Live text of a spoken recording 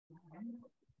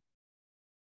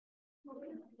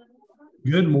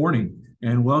Good morning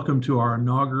and welcome to our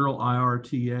inaugural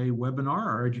IRTA webinar.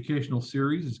 Our educational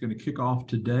series is going to kick off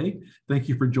today. Thank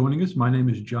you for joining us. My name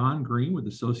is John Green with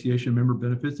Association Member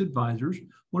Benefits Advisors. I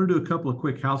want to do a couple of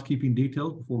quick housekeeping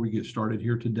details before we get started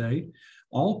here today.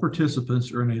 All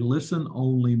participants are in a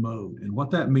listen-only mode, and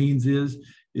what that means is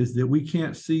that we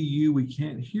can't see you, we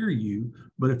can't hear you,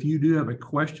 but if you do have a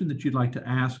question that you'd like to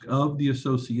ask of the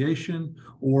association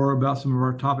or about some of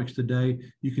our topics today,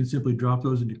 you can simply drop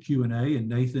those into Q&A, and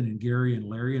Nathan and Gary and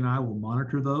Larry and I will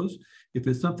monitor those. If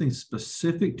it's something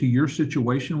specific to your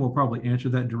situation, we'll probably answer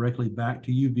that directly back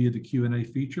to you via the Q&A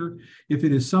feature. If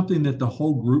it is something that the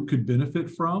whole group could benefit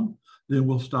from, then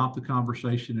we'll stop the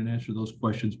conversation and answer those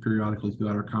questions periodically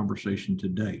throughout our conversation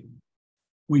today.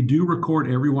 We do record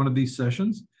every one of these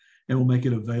sessions, and we'll make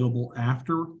it available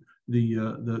after the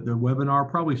webinar,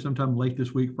 probably sometime late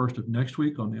this week, first of next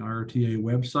week on the IRTA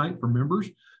website for members.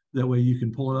 That way you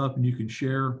can pull it up and you can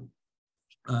share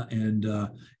and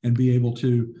be able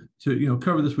to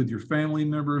cover this with your family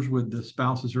members, with the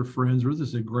spouses or friends. Or this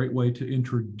is a great way to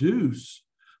introduce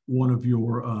one of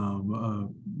your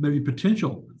maybe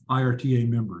potential IRTA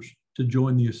members to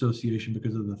join the association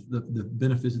because of the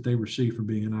benefits that they receive from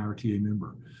being an IRTA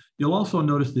member. You'll also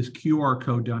notice this QR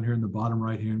code down here in the bottom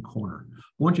right-hand corner. I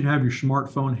want you to have your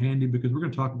smartphone handy because we're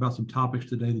going to talk about some topics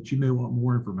today that you may want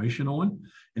more information on,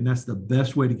 and that's the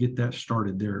best way to get that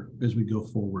started there as we go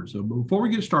forward. So before we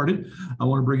get started, I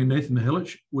want to bring in Nathan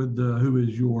Mihelich, who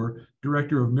is your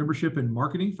Director of Membership and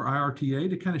Marketing for IRTA,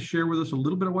 to kind of share with us a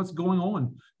little bit of what's going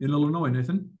on in Illinois.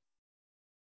 Nathan?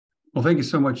 Well, thank you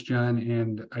so much, John.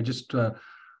 And I just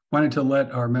wanted to let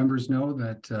our members know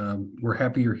that we're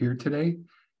happy you're here today.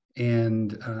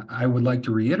 And I would like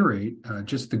to reiterate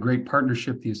just the great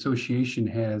partnership the association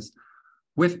has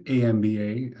with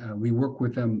AMBA. We work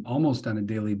with them almost on a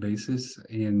daily basis,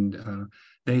 and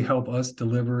they help us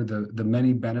deliver the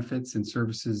many benefits and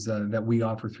services that we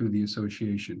offer through the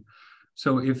association.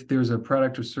 So if there's a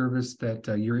product or service that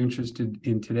you're interested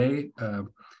in today,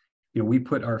 we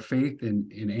put our faith in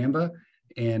AMBA,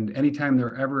 and anytime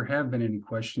there ever have been any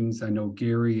questions, I know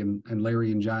Gary and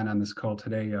Larry and John on this call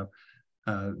today,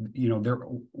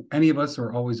 any of us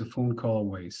are always a phone call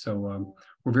away. So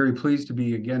we're very pleased to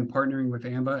be again partnering with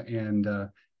AMBA and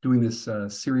doing this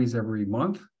series every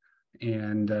month.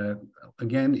 And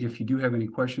again, if you do have any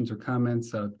questions or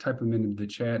comments, type them into the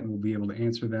chat and we'll be able to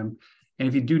answer them. And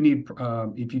if you do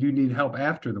need help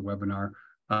after the webinar,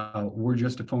 we're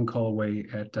just a phone call away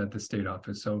at the state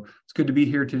office. So it's good to be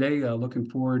here today. Looking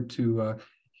forward to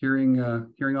hearing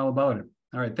all about it.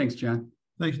 All right. Thanks, John.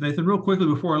 Thanks, Nathan. Real quickly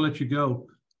before I let you go,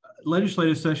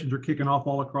 legislative sessions are kicking off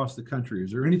all across the country. Is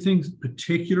there anything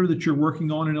particular that you're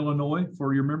working on in Illinois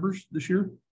for your members this year?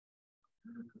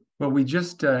 Well, we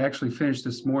just actually finished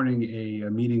this morning a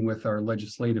meeting with our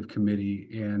legislative committee,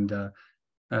 and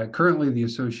currently, the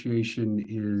association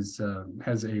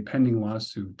has a pending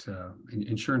lawsuit, an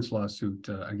insurance lawsuit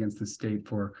against the state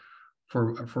for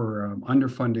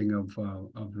underfunding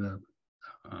of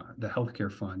the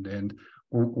healthcare fund, and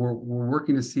we're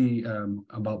working to see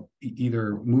about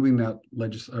either moving that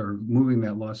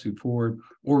lawsuit forward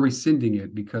or rescinding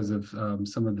it because of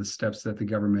some of the steps that the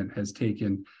government has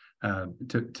taken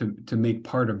to make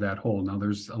part of that whole. Now,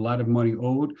 there's a lot of money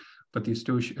owed, but the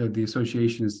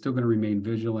association is still going to remain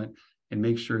vigilant and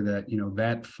make sure that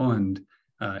that fund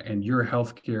and your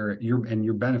health care and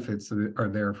your benefits are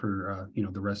there for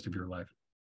the rest of your life.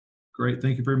 Great,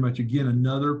 thank you very much. Again,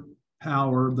 another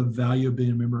power, the value of being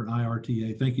a member at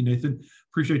IRTA. Thank you, Nathan.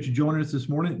 Appreciate you joining us this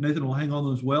morning. Nathan will hang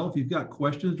on as well. If you've got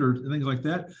questions or things like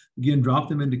that, again, drop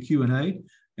them into Q&A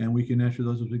and we can answer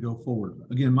those as we go forward.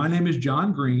 Again, my name is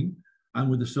John Green. I'm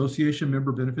with Association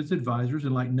Member Benefits Advisors,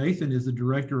 and like Nathan is the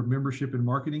Director of Membership and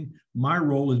Marketing, my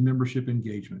role is membership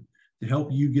engagement to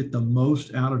help you get the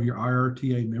most out of your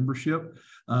IRTA membership.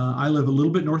 I live a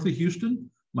little bit north of Houston.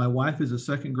 My wife is a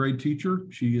second grade teacher.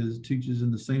 She teaches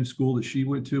in the same school that she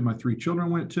went to, my 3 children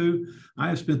went to. I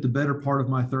have spent the better part of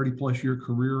my 30-plus year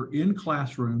career in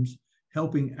classrooms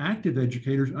helping active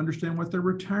educators understand what their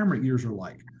retirement years are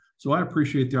like. So I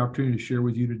appreciate the opportunity to share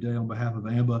with you today on behalf of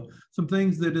AMBA some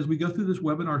things that as we go through this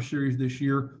webinar series this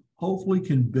year, hopefully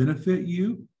can benefit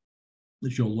you,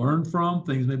 that you'll learn from,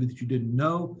 things maybe that you didn't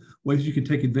know, ways you can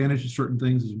take advantage of certain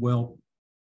things as well.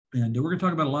 And we're going to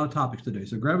talk about a lot of topics today.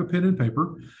 So grab a pen and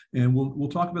paper and we'll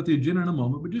talk about the agenda in a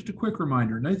moment. But just a quick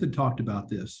reminder, Nathan talked about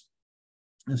this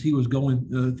as he was going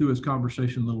through his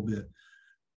conversation a little bit.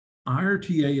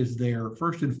 IRTA is there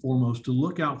first and foremost to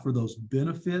look out for those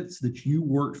benefits that you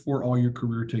worked for all your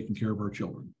career taking care of our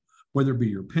children, whether it be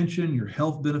your pension, your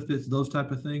health benefits, those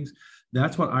type of things.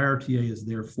 That's what IRTA is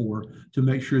there for, to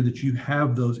make sure that you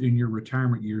have those in your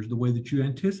retirement years the way that you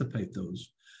anticipate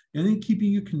those. And then keeping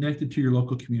you connected to your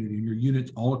local community and your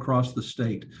units all across the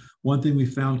state. One thing we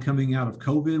found coming out of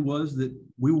COVID was that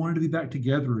we wanted to be back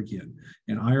together again.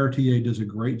 And IRTA does a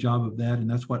great job of that. And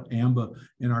that's what AMBA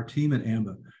and our team at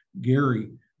AMBA,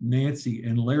 Gary, Nancy,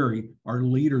 and Larry, our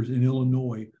leaders in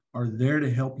Illinois, are there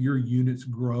to help your units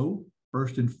grow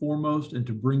first and foremost, and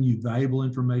to bring you valuable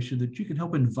information that you can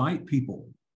help invite people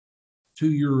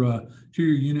to your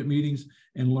unit meetings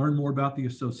and learn more about the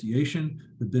association,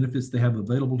 the benefits they have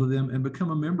available to them, and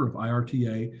become a member of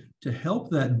IRTA to help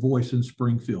that voice in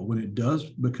Springfield. When it does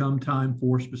become time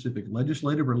for specific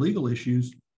legislative or legal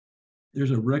issues,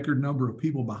 there's a record number of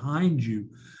people behind you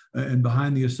and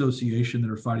behind the association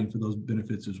that are fighting for those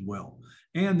benefits as well.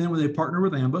 And then when they partner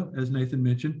with AMBA, as Nathan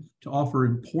mentioned, to offer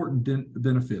important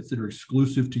benefits that are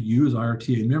exclusive to you as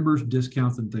IRTA members,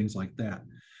 discounts and things like that.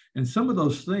 And some of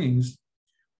those things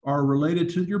are related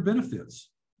to your benefits.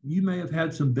 You may have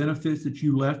had some benefits that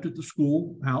you left at the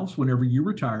schoolhouse whenever you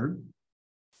retired.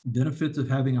 Benefits of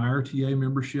having IRTA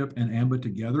membership and AMBA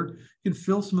together can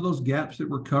fill some of those gaps that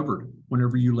were covered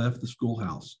whenever you left the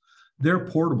schoolhouse. They're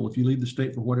portable if you leave the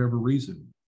state for whatever reason.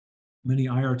 Many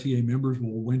IRTA members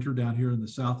will winter down here in the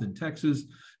South in Texas,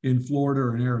 in Florida,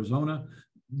 or in Arizona.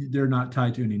 They're not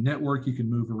tied to any network. You can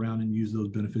move around and use those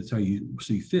benefits how you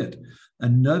see fit.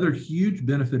 Another huge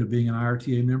benefit of being an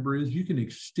IRTA member is you can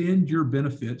extend your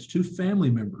benefits to family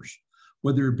members,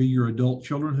 whether it be your adult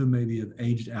children who maybe have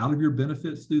aged out of your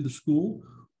benefits through the school,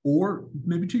 or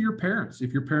maybe to your parents.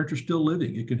 If your parents are still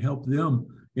living, it can help them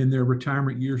in their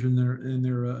retirement years and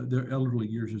their elderly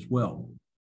years as well.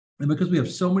 And because we have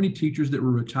so many teachers that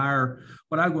will retire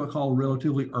what I would call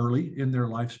relatively early in their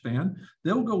lifespan,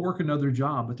 they'll go work another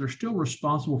job, but they're still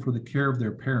responsible for the care of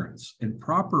their parents. And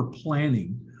proper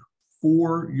planning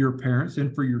for your parents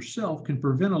and for yourself can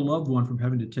prevent a loved one from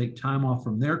having to take time off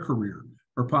from their career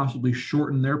or possibly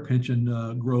shorten their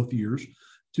pension growth years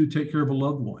to take care of a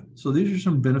loved one. So these are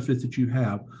some benefits that you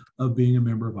have of being a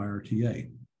member of IRTA.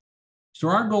 So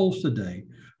our goals today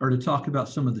are to talk about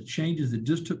some of the changes that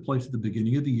just took place at the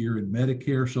beginning of the year in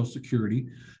Medicare, Social Security,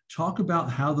 talk about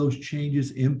how those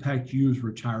changes impact you as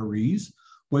retirees,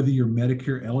 whether you're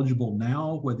Medicare eligible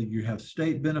now, whether you have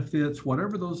state benefits,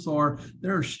 whatever those are.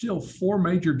 There are still 4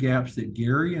 major gaps that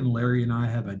Gary and Larry and I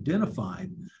have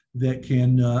identified that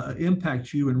can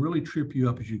impact you and really trip you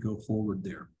up as you go forward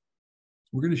there.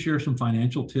 We're going to share some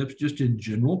financial tips just in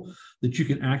general that you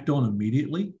can act on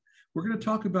immediately. We're going to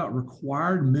talk about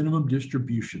required minimum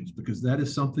distributions, because that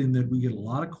is something that we get a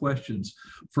lot of questions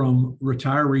from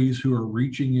retirees who are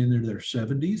reaching into their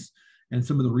 70s, and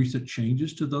some of the recent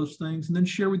changes to those things, and then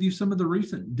share with you some of the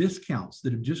recent discounts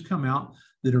that have just come out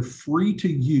that are free to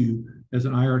you as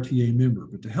an IRTA member.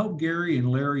 But to help Gary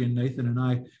and Larry and Nathan and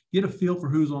I get a feel for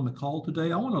who's on the call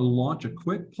today, I want to launch a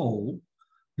quick poll.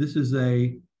 This is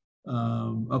a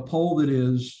poll that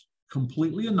is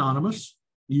completely anonymous.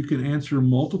 You can answer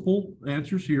multiple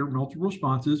answers here, multiple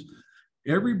responses.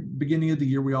 Every beginning of the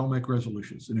year, we all make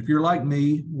resolutions. And if you're like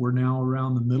me, we're now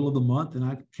around the middle of the month, and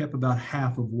I've kept about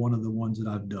half of one of the ones that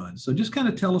I've done. So just kind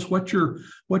of tell us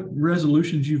what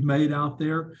resolutions you've made out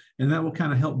there, and that will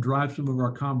kind of help drive some of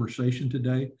our conversation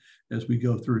today as we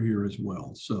go through here as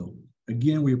well. So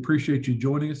again, we appreciate you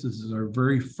joining us. This is our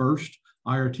very first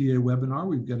IRTA webinar.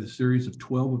 We've got a series of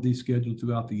 12 of these scheduled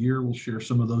throughout the year. We'll share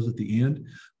some of those at the end,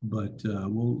 but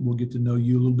we'll get to know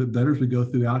you a little bit better as we go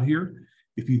throughout here.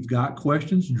 If you've got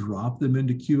questions, drop them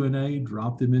into Q&A,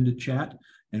 drop them into chat,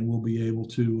 and we'll be able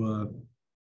to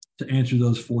answer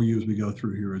those for you as we go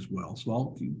through here as well. So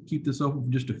I'll keep this open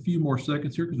for just a few more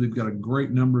seconds here, because we've got a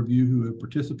great number of you who have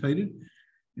participated,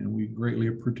 and we greatly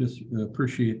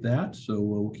appreciate that. So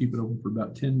we'll keep it open for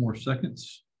about 10 more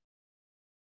seconds.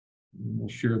 And we'll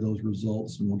share those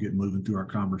results, and we'll get moving through our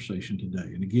conversation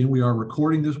today. And again, we are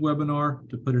recording this webinar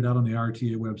to put it out on the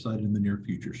IRTA website in the near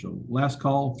future. So last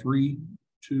call, 3,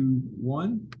 2,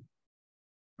 1.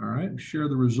 All right, share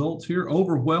the results here.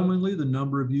 Overwhelmingly, the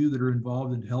number of you that are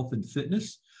involved in health and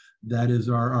fitness, that is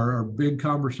our big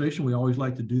conversation. We always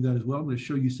like to do that as well. I'm going to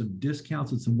show you some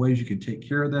discounts and some ways you can take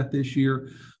care of that this year.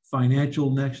 Financial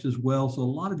next as well. So a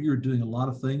lot of you are doing a lot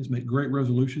of things, make great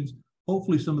resolutions.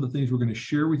 Hopefully some of the things we're going to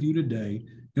share with you today,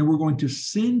 and we're going to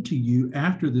send to you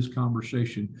after this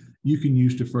conversation, you can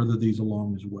use to further these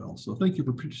along as well. So thank you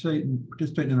for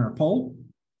participating in our poll,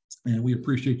 and we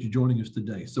appreciate you joining us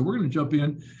today. So we're going to jump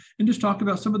in and just talk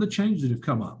about some of the changes that have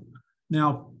come up.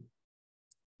 Now,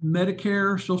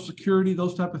 Medicare, Social Security,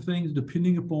 those type of things,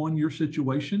 depending upon your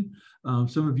situation.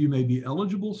 Some of you may be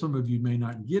eligible, some of you may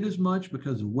not get as much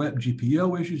because of WEP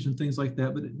GPO issues and things like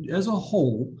that. But as a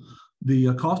whole,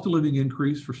 the cost of living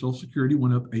increase for Social Security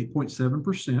went up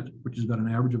 8.7%, which is about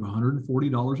an average of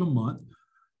 $140 a month.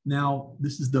 Now,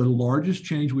 this is the largest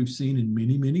change we've seen in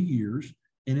many, many years.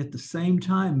 And at the same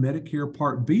time, Medicare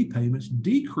Part B payments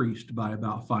decreased by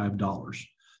about $5.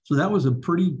 So that was a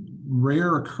pretty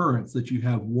rare occurrence that you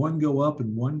have one go up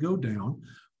and one go down.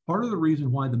 Part of the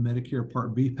reason why the Medicare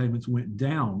Part B payments went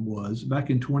down was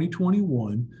back in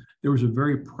 2021, there was a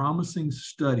very promising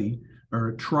study, or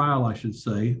a trial, I should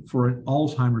say, for an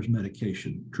Alzheimer's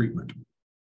medication treatment.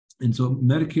 And so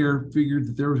Medicare figured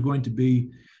that there was going to be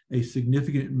a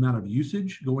significant amount of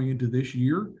usage going into this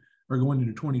year, or going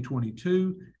into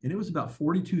 2022, and it was about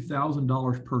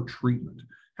 $42,000 per treatment.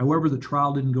 However, the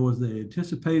trial didn't go as they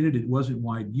anticipated. It wasn't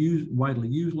widely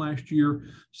used last year.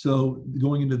 So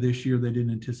going into this year, they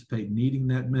didn't anticipate needing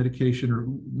that medication, or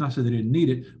not say they didn't need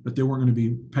it, but they weren't going to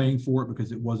be paying for it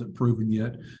because it wasn't proven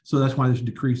yet. So that's why this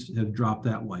decrease has dropped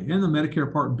that way. And the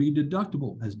Medicare Part B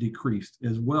deductible has decreased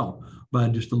as well by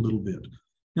just a little bit.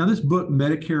 Now, this book,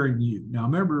 Medicare and You. Now,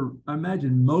 I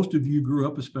imagine most of you grew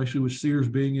up, especially with Sears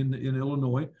being in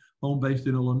Illinois, home-based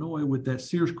in Illinois, with that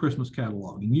Sears Christmas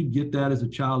catalog. And you'd get that as a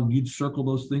child, and you'd circle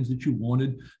those things that you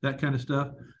wanted, that kind of stuff.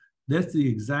 That's the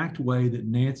exact way that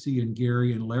Nancy and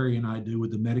Gary and Larry and I do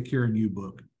with the Medicare and You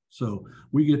book. So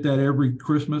we get that every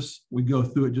Christmas. We go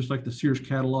through it just like the Sears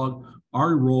catalog.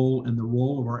 Our role and the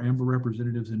role of our AMBA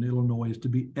representatives in Illinois is to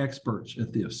be experts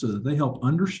at this so that they help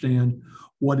understand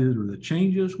what are the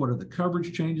changes, what are the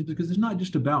coverage changes, because it's not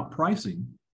just about pricing.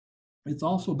 It's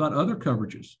also about other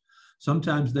coverages.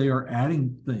 Sometimes they are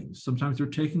adding things. Sometimes they're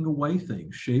taking away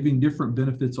things, shaving different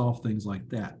benefits off, things like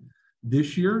that.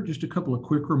 This year, just a couple of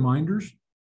quick reminders.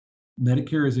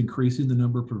 Medicare is increasing the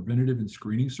number of preventative and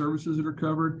screening services that are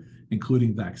covered,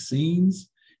 including vaccines.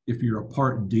 If you're a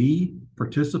Part D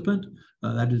participant,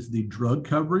 that is the drug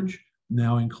coverage,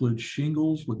 now includes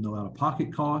shingles with no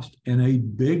out-of-pocket cost, and a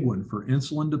big one for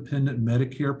insulin-dependent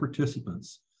Medicare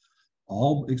participants.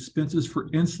 All expenses for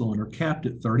insulin are capped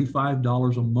at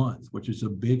 $35 a month, which is a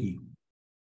biggie.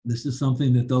 This is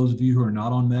something that those of you who are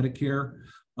not on Medicare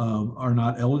are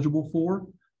not eligible for,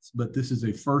 but this is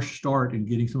a first start in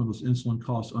getting some of those insulin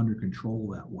costs under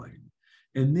control that way.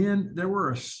 And then there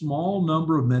were a small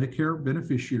number of Medicare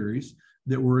beneficiaries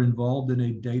that were involved in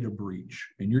a data breach.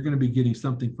 And you're going to be getting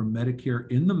something from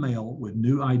Medicare in the mail with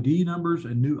new ID numbers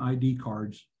and new ID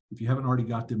cards if you haven't already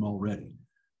got them already.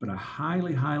 But I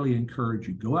highly, highly encourage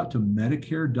you, go out to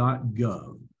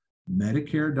medicare.gov,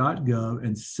 medicare.gov,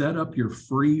 and set up your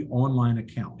free online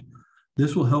account.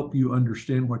 This will help you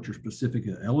understand what you're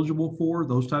specifically eligible for,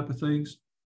 those type of things,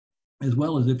 as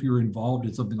well as if you're involved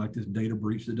in something like this data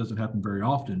breach that doesn't happen very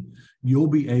often, you'll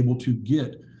be able to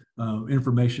get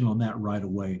information on that right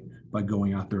away by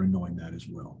going out there and knowing that as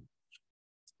well.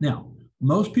 Now,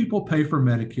 most people pay for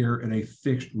Medicare at a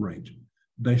fixed rate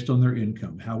based on their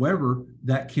income. However,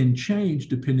 that can change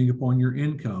depending upon your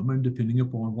income and depending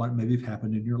upon what maybe have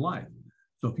happened in your life.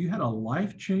 So if you had a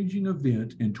life-changing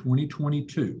event in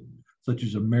 2022, such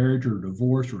as a marriage or a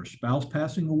divorce or a spouse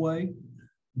passing away,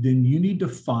 then you need to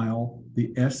file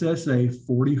the SSA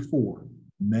 44,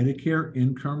 Medicare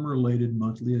Income Related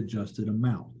Monthly Adjusted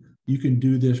Amount. You can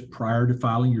do this prior to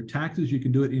filing your taxes. You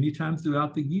can do it anytime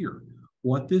throughout the year.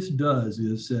 What this does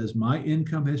is says my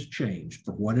income has changed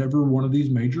for whatever one of these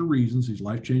major reasons, these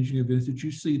life-changing events that you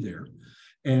see there.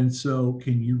 And so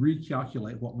can you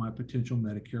recalculate what my potential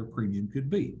Medicare premium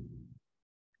could be?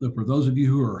 So for those of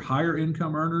you who are higher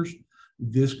income earners,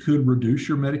 this could reduce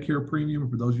your Medicare premium.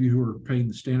 For those of you who are paying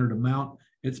the standard amount,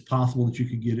 it's possible that you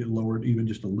could get it lowered even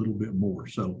just a little bit more.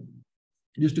 So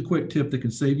just a quick tip that can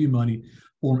save you money,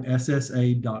 form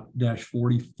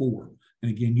SSA-44. And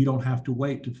again, you don't have to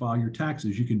wait to file your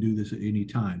taxes. You can do this at any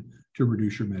time to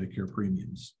reduce your Medicare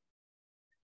premiums.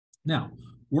 Now,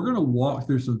 we're going to walk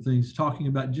through some things talking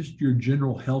about just your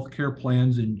general health care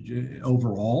plans and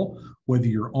overall, whether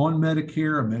you're on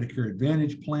Medicare, a Medicare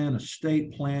Advantage plan, a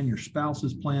state plan, your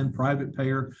spouse's plan, private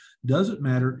payer, doesn't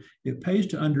matter. It pays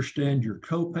to understand your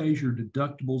copays, your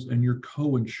deductibles, and your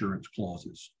co-insurance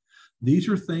clauses. These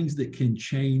are things that can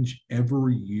change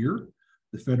every year.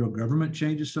 The federal government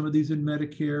changes some of these in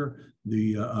Medicare.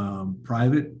 The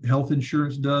private health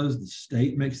insurance does. The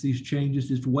state makes these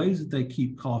changes. It's ways that they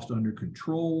keep costs under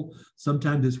control.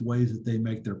 Sometimes it's ways that they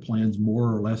make their plans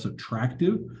more or less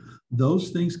attractive. Those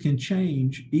things can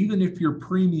change even if your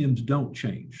premiums don't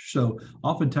change. So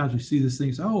oftentimes we see these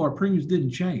things, oh, our premiums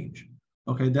didn't change.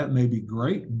 Okay, that may be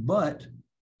great, but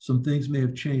some things may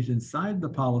have changed inside the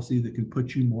policy that can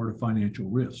put you more to financial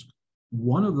risk.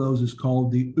 One of those is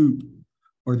called the OOP,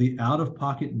 or the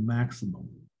out-of-pocket maximum.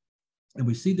 And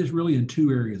we see this really in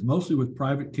two areas, mostly with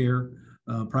private care,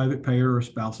 private payer or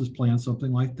spouses plan,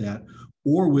 something like that,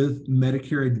 or with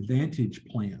Medicare Advantage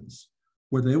plans,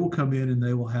 where they will come in and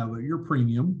they will have your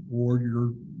premium or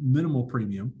your minimal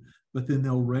premium, but then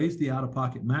they'll raise the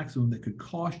out-of-pocket maximum that could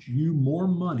cost you more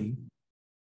money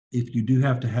if you do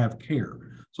have to have care.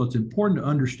 So it's important to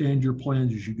understand your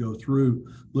plans as you go through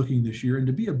looking this year. And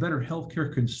to be a better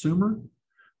healthcare consumer,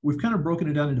 we've kind of broken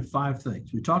it down into 5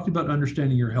 things. We talked about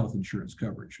understanding your health insurance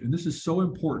coverage. And this is so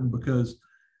important because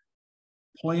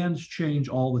plans change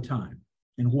all the time.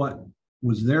 And what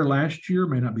was there last year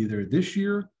may not be there this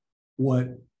year. What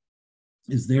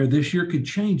is there this year could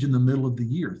change in the middle of the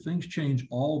year. Things change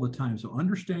all the time. So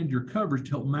understand your coverage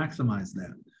to help maximize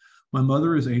that. My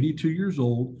mother is 82 years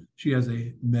old. She has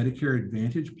a Medicare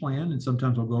Advantage plan, and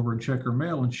sometimes I'll go over and check her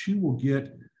mail, and she will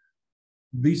get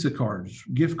Visa cards,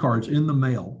 gift cards in the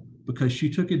mail because she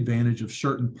took advantage of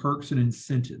certain perks and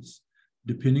incentives.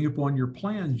 Depending upon your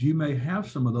plans, you may have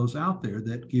some of those out there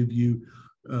that give you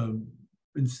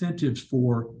incentives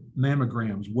for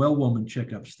mammograms, well woman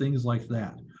checkups, things like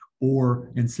that,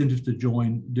 or incentives to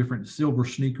join different silver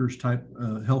sneakers type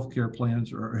healthcare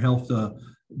plans or health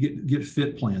get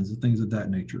fit plans and things of that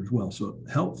nature as well. So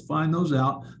help find those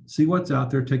out, see what's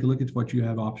out there, take a look at what you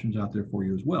have options out there for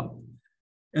you as well.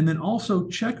 And then also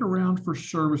check around for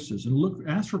services and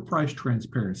ask for price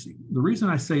transparency. The reason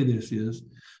I say this is,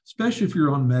 especially if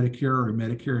you're on Medicare or a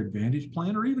Medicare Advantage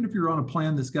plan, or even if you're on a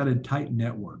plan that's got a tight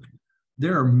network,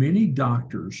 there are many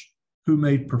doctors who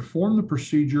may perform the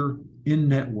procedure in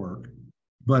network,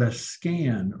 but a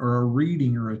scan or a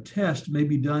reading or a test may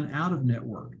be done out of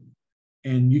network,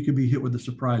 and you could be hit with a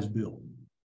surprise bill.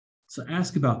 So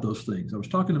ask about those things. I was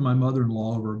talking to my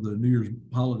mother-in-law over the New Year's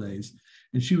holidays,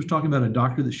 and she was talking about a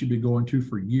doctor that she'd been going to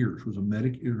for years, was her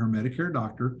Medicare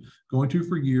doctor, going to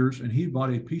for years, and he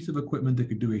bought a piece of equipment that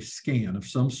could do a scan of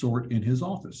some sort in his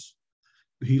office.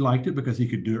 He liked it because he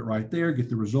could do it right there, get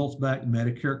the results back.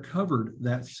 Medicare covered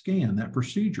that scan, that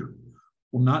procedure.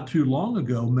 Well, not too long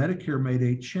ago, Medicare made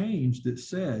a change that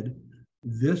said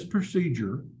this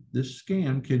procedure, this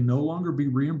scan, can no longer be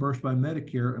reimbursed by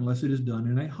Medicare unless it is done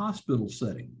in a hospital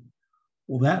setting.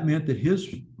 Well, that meant that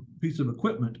his piece of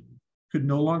equipment could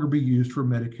no longer be used for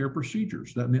Medicare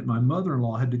procedures. That meant my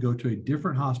mother-in-law had to go to a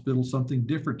different hospital, something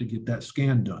different, to get that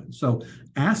scan done. So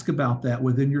ask about that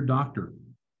within your doctor.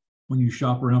 When you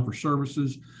shop around for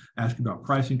services, ask about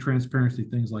pricing transparency,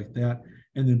 things like that.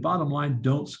 And then bottom line,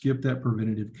 don't skip that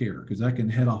preventative care, because that can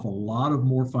head off a lot of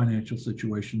more financial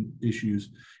situation issues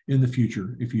in the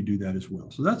future if you do that as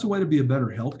well. So that's a way to be a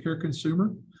better healthcare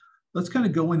consumer. Let's kind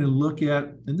of go in and look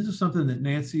at, and this is something that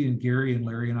Nancy and Gary and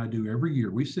Larry and I do every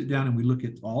year. We sit down and we look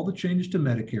at all the changes to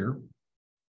Medicare.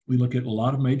 We look at a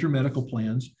lot of major medical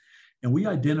plans, and we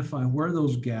identify where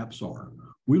those gaps are.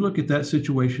 We look at that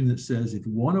situation that says if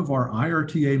one of our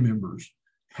IRTA members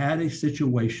had a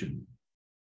situation,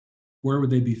 where would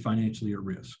they be financially at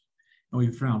risk? And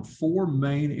we've found 4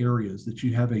 main areas that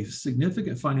you have a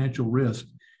significant financial risk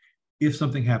if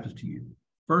something happens to you.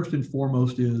 First and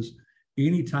foremost is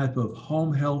any type of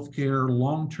home health care,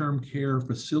 long-term care,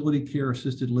 facility care,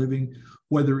 assisted living,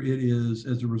 whether it is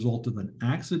as a result of an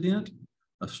accident,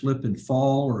 a slip and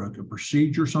fall, or a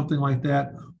procedure, something like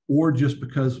that, or just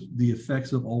because the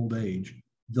effects of old age.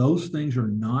 Those things are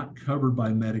not covered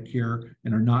by Medicare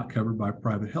and are not covered by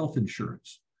private health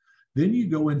insurance. Then you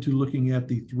go into looking at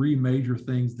the 3 major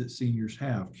things that seniors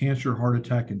have: cancer, heart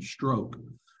attack, and stroke.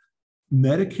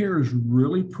 Medicare is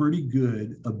really pretty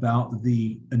good about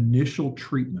the initial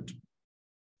treatment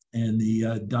and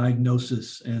the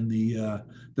diagnosis and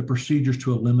the procedures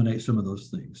to eliminate some of those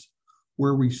things.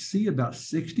 Where we see about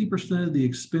 60% of the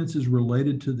expenses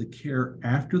related to the care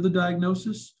after the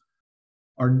diagnosis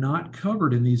are not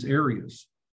covered in these areas.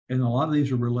 And a lot of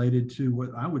these are related to what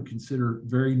I would consider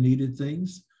very needed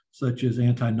things, such as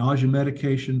anti-nausea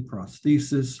medication,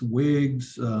 prosthesis,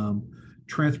 wigs,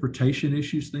 transportation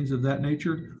issues, things of that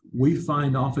nature. We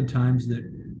find oftentimes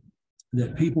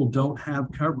that people don't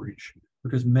have coverage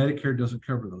because Medicare doesn't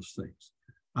cover those things.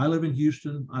 I live in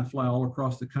Houston. I fly all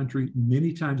across the country.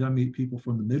 Many times I meet people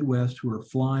from the Midwest who are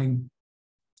flying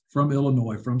from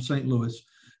Illinois, from St. Louis,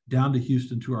 down to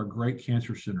Houston to our great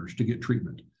cancer centers to get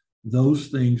treatment. Those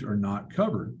things are not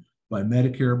covered by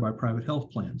Medicare, by private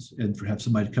health plans. And to have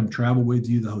somebody come travel with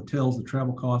you, the hotels, the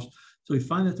travel costs. So we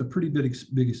find that's a pretty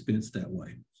big expense that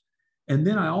way. And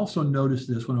then I also noticed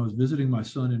this when I was visiting my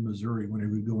son in Missouri, when he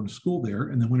was going to school there.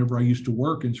 And then whenever I used to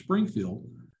work in Springfield,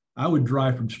 I would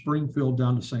drive from Springfield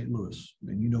down to St. Louis,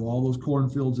 and you know all those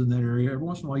cornfields in that area. Every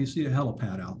once in a while, you see a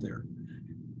helipad out there.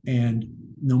 And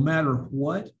no matter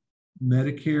what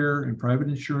Medicare and private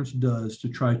insurance does to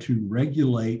try to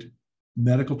regulate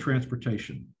medical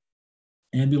transportation,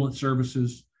 ambulance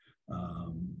services,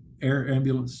 air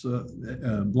ambulance,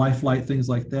 life flight, things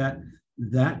like that,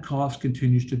 that cost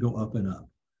continues to go up and up.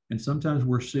 And sometimes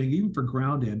we're seeing, even for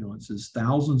ground ambulances,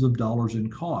 thousands of dollars in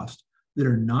cost that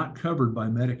are not covered by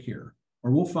Medicare.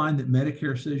 Or we'll find that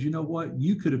Medicare says, you know what,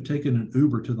 you could have taken an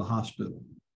Uber to the hospital.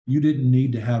 You didn't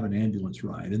need to have an ambulance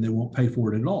ride, and they won't pay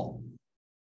for it at all.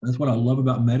 That's what I love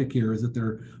about Medicare, is that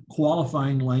their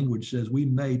qualifying language says we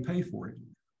may pay for it.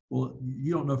 Well,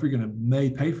 you don't know if you're going to may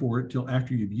pay for it till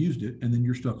after you've used it, and then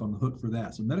you're stuck on the hook for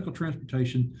that. So medical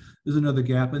transportation is another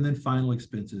gap. And then final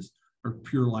expenses, or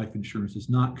pure life insurance, is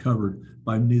not covered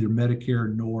by neither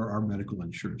Medicare nor our medical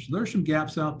insurance. So there's some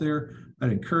gaps out there.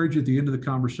 I'd encourage you at the end of the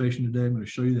conversation today, I'm going to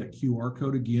show you that QR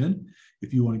code again.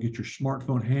 If you want to get your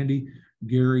smartphone handy,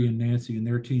 Gary and Nancy and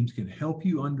their teams can help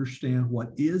you understand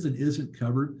what is and isn't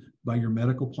covered by your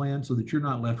medical plan, so that you're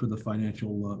not left with a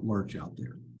financial lurch out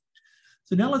there.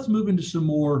 So now let's move into some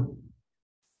more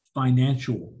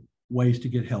financial ways to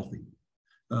get healthy.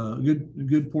 A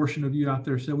good portion of you out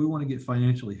there said we want to get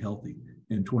financially healthy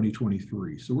in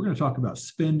 2023. So we're going to talk about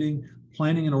spending,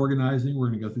 planning, and organizing. We're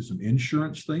going to go through some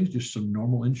insurance things, just some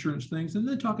normal insurance things, and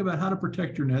then talk about how to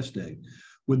protect your nest egg.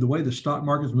 With the way the stock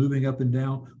market is moving up and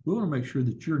down, we want to make sure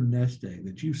that your nest egg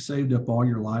that you've saved up all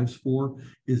your lives for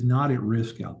is not at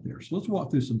risk out there. So let's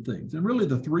walk through some things. And really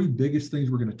the three biggest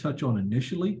things we're going to touch on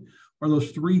initially are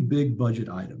those three big budget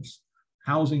items: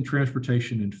 housing,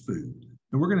 transportation, and food.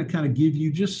 And we're going to kind of give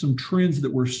you just some trends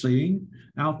that we're seeing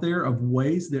out there of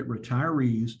ways that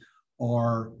retirees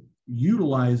are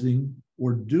utilizing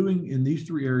or doing in these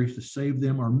three areas to save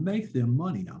them or make them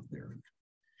money out there.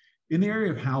 In the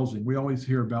area of housing, we always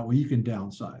hear about, well, you can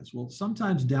downsize. Well,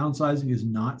 sometimes downsizing is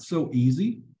not so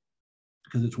easy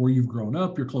because it's where you've grown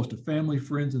up, you're close to family,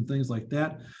 friends, and things like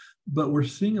that. But we're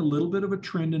seeing a little bit of a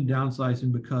trend in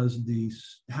downsizing because the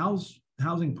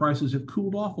housing prices have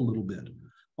cooled off a little bit.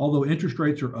 Although interest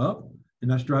rates are up,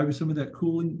 and that's driving some of that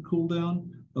cool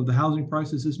down of the housing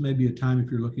prices, this may be a time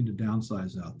if you're looking to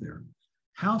downsize out there.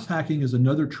 House hacking is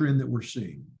another trend that we're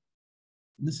seeing.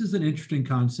 This is an interesting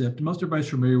concept. Most everybody's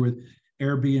familiar with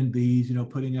Airbnbs, you know,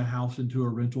 putting a house into a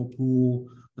rental pool,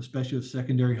 especially a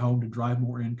secondary home to drive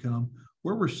more income.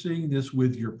 Where we're seeing this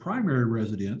with your primary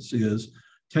residence is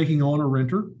taking on a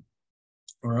renter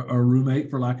or a roommate,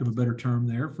 for lack of a better term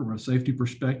there, from a safety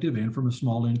perspective and from a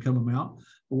small income amount.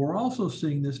 But we're also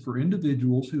seeing this for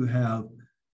individuals who have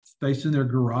space in their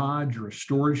garage or a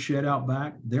storage shed out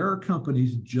back. There are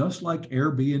companies just like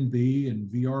Airbnb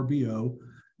and VRBO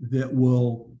that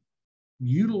will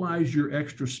utilize your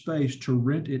extra space to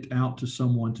rent it out to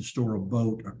someone to store a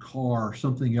boat, a car,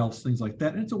 something else, things like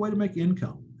that. And it's a way to make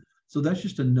income. So that's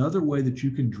just another way that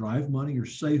you can drive money or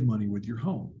save money with your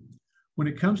home. When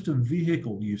it comes to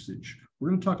vehicle usage, we're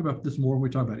going to talk about this more when we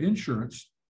talk about insurance.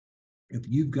 If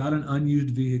you've got an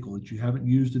unused vehicle that you haven't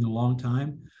used in a long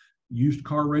time, used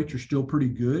car rates are still pretty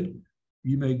good.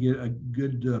 You may get a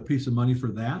good piece of money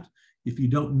for that. If you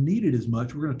don't need it as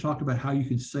much, we're going to talk about how you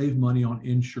can save money on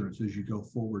insurance as you go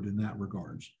forward in that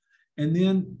regards. And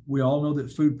then we all know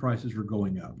that food prices are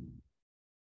going up.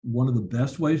 One of the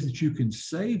best ways that you can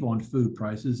save on food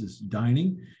prices is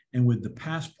dining, and with the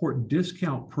Passport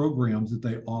discount programs that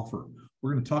they offer.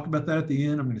 We're going to talk about that at the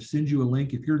end. I'm going to send you a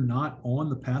link. If you're not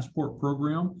on the Passport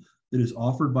program that is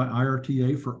offered by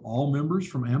IRTA for all members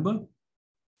from AMBA,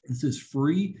 this is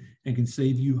free and can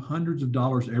save you hundreds of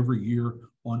dollars every year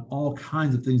on all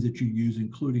kinds of things that you use,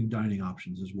 including dining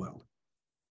options as well.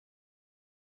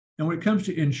 And when it comes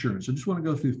to insurance, I just want to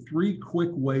go through three quick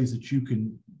ways that you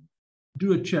can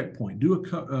do a checkpoint, do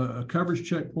a coverage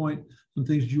checkpoint, some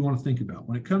things that you want to think about.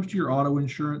 When it comes to your auto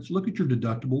insurance, look at your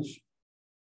deductibles.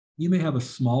 You may have a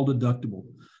small deductible,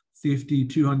 $50,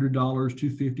 $200,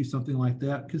 $250, something like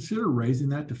that. Consider raising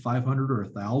that to $500 or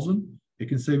 $1,000. It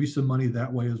can save you some money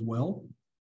that way as well.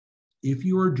 If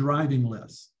you are driving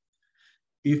less,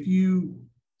 if you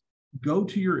go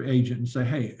to your agent and say,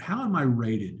 hey, how am I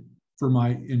rated for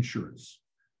my insurance?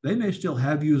 They may still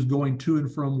have you as going to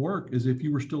and from work as if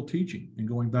you were still teaching and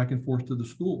going back and forth to the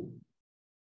school.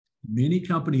 Many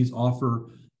companies offer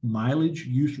mileage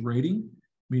use rating,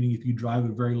 meaning if you drive a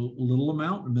very little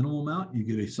amount, a minimal amount, you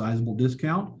get a sizable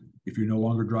discount. If you're no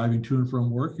longer driving to and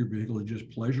from work, your vehicle is just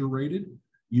pleasure rated,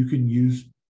 you can use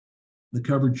the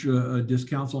coverage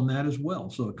discounts on that as well.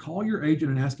 So call your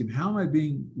agent and ask him, how am I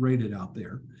being rated out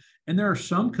there? And there are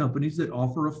some companies that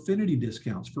offer affinity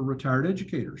discounts for retired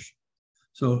educators.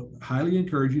 So highly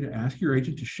encourage you to ask your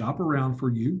agent to shop around for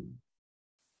you.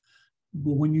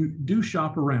 But when you do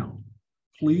shop around,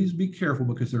 please be careful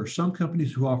because there are some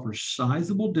companies who offer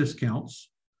sizable discounts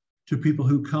to people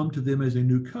who come to them as a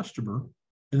new customer,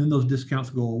 and then those discounts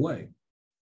go away.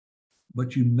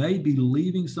 But you may be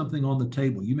leaving something on the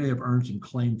table. You may have earned some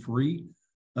claim-free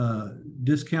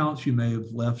discounts. You may have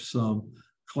left some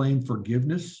claim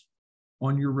forgiveness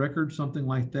on your record, something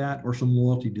like that, or some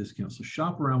loyalty discounts. So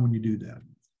shop around when you do that.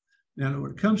 Now,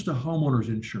 when it comes to homeowners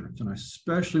insurance, and I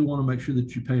especially want to make sure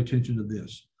that you pay attention to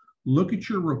this, look at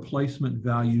your replacement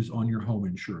values on your home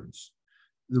insurance.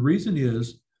 The reason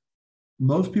is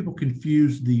most people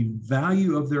confuse the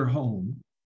value of their home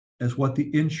as what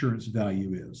the insurance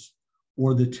value is,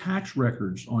 or the tax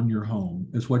records on your home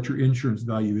as what your insurance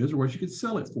value is, or what you could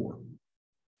sell it for.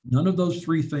 None of those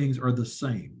three things are the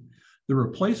same. The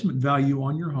replacement value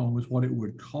on your home is what it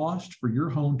would cost for your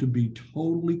home to be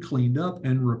totally cleaned up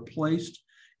and replaced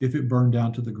if it burned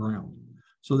down to the ground.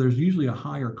 So there's usually a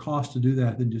higher cost to do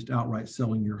that than just outright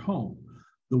selling your home.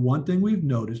 The one thing we've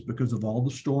noticed, because of all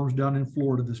the storms down in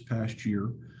Florida this past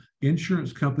year,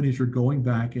 insurance companies are going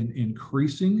back and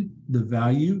increasing the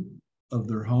value of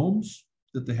their homes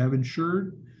that they have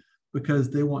insured, because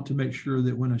they want to make sure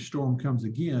that when a storm comes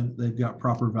again, they've got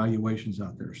proper valuations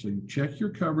out there. So you check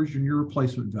your coverage and your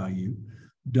replacement value,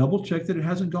 double check that it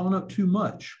hasn't gone up too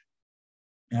much.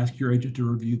 Ask your agent to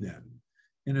review that.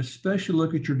 And especially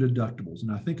look at your deductibles.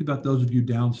 And I think about those of you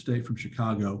downstate from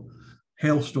Chicago,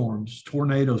 hailstorms,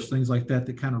 tornadoes, things like that,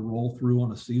 that kind of roll through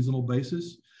on a seasonal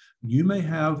basis. You may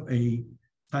have a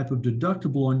type of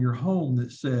deductible on your home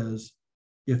that says,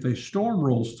 if a storm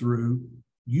rolls through,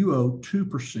 you owe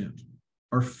 2%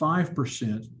 or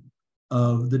 5%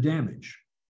 of the damage,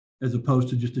 as opposed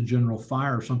to just a general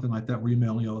fire or something like that where you may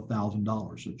only owe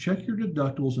 $1,000. So check your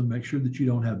deductibles and make sure that you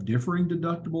don't have differing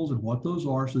deductibles and what those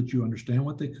are, so that you understand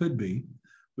what they could be,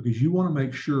 because you want to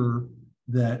make sure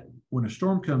that when a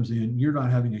storm comes in, you're not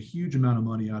having a huge amount of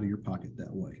money out of your pocket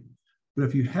that way. But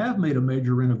if you have made a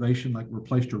major renovation, like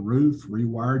replaced a roof,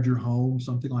 rewired your home,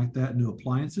 something like that, new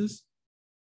appliances,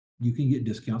 you can get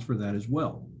discounts for that as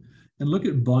well. And look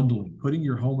at bundling, putting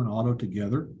your home and auto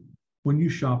together when you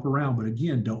shop around. But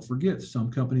again, don't forget,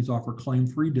 some companies offer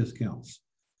claim-free discounts.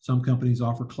 Some companies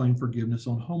offer claim forgiveness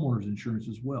on homeowners insurance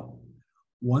as well.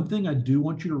 One thing I do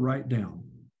want you to write down,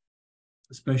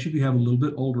 especially if you have a little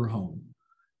bit older home,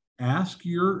 ask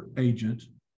your agent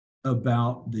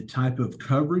about the type of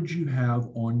coverage you have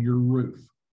on your roof.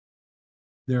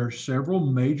 There are several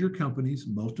major companies,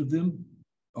 most of them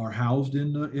are housed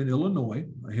in Illinois,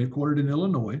 headquartered in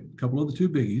Illinois, a couple of the two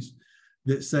biggies,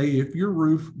 that say if your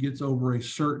roof gets over a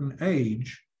certain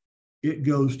age, it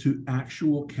goes to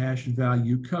actual cash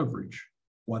value coverage.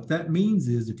 What that means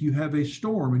is if you have a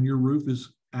storm and your roof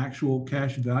is actual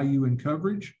cash value and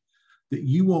coverage, that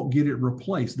you won't get it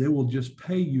replaced. They will just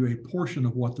pay you a portion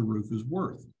of what the roof is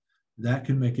worth. That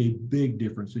can make a big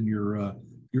difference in your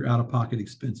out-of-pocket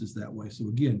expenses that way. So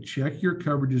again, check your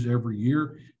coverages every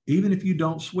year. Even if you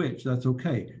don't switch, that's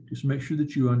okay. Just make sure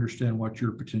that you understand what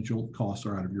your potential costs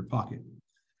are out of your pocket.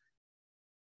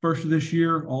 First of this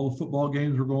year, all the football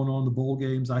games were going on, the bowl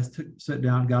games. I sat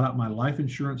down, got out my life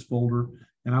insurance folder,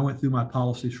 and I went through my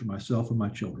policies for myself and my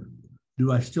children.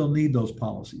 Do I still need those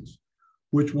policies?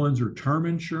 Which ones are term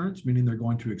insurance, meaning they're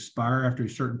going to expire after a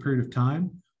certain period of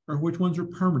time, or which ones are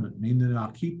permanent, meaning that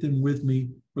I'll keep them with me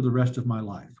for the rest of my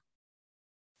life?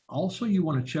 Also, you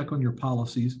want to check on your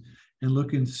policies and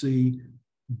look and see,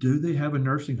 do they have a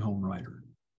nursing home rider?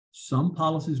 Some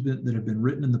policies that have been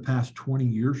written in the past 20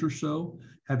 years or so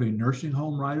have a nursing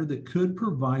home rider that could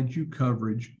provide you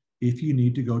coverage if you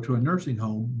need to go to a nursing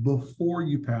home before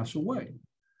you pass away.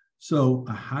 So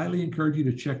I highly encourage you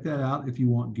to check that out. If you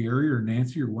want Gary or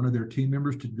Nancy or one of their team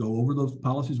members to go over those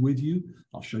policies with you,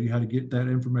 I'll show you how to get that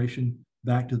information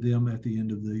back to them at the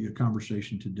end of the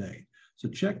conversation today. So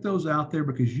check those out there,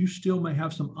 because you still may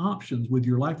have some options with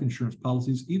your life insurance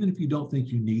policies, even if you don't think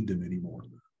you need them anymore.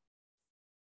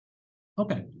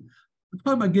 Okay, let's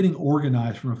talk about getting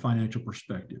organized from a financial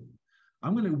perspective.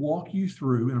 I'm going to walk you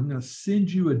through, and I'm going to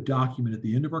send you a document at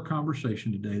the end of our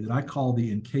conversation today that I call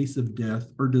the in case of death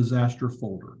or disaster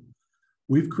folder.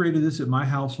 We've created this at my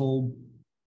household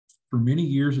for many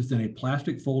years. It's in a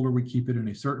plastic folder. We keep it in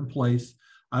a certain place.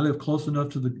 I live close enough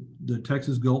to the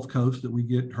Texas Gulf Coast that we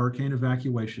get hurricane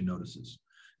evacuation notices.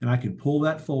 And I can pull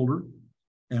that folder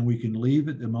and we can leave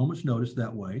at a moment's notice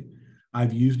that way.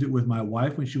 I've used it with my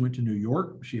wife when she went to New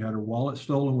York. She had her wallet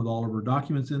stolen with all of her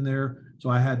documents in there. So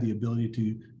I had the ability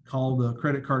to call the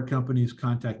credit card companies,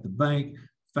 contact the bank,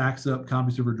 fax up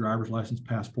copies of her driver's license,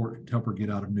 passport to help her get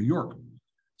out of New York.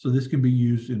 So this can be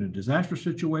used in a disaster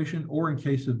situation or in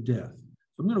case of death.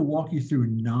 So I'm going to walk you through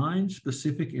 9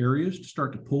 specific areas to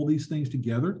start to pull these things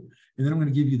together. And then I'm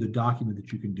going to give you the document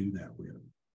that you can do that with.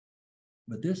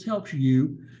 But this helps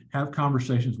you have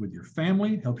conversations with your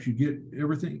family, helps you get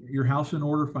everything, your house in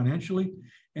order financially,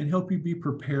 and help you be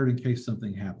prepared in case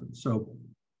something happens. So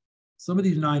some of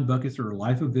these 9 buckets are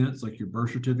life events like your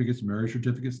birth certificates, marriage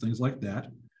certificates, things like that.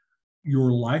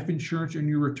 Your life insurance and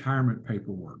your retirement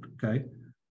paperwork, okay?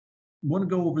 I want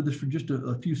to go over this for just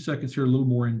a few seconds here, a little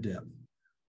more in depth.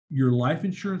 Your life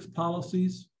insurance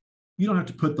policies, you don't have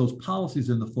to put those policies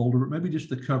in the folder, but maybe just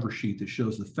the cover sheet that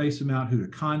shows the face amount, who to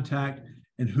contact,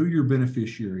 and who your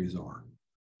beneficiaries are.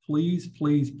 Please,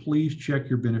 please, please check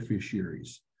your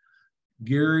beneficiaries.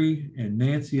 Gary and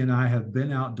Nancy and I have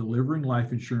been out delivering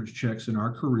life insurance checks in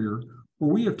our career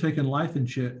where we have taken life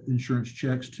insurance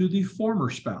checks to the former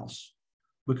spouse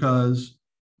because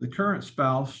the current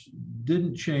spouse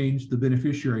didn't change the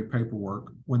beneficiary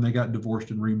paperwork when they got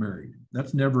divorced and remarried.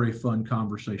 That's never a fun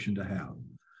conversation to have.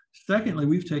 Secondly,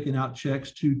 we've taken out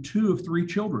checks to 2 of 3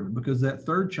 children because that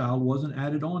third child wasn't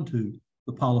added on to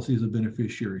the policy as a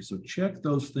beneficiary. So check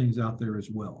those things out there as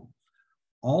well.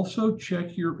 Also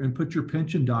check and put your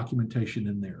pension documentation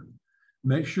in there.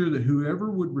 Make sure that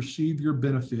whoever would receive your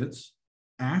benefits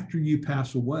after you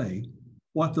pass away,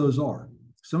 what those are.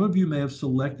 Some of you may have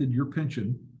selected your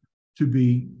pension to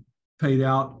be paid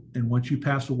out, and once you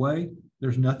pass away,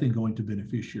 there's nothing going to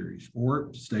beneficiaries, or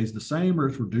it stays the same, or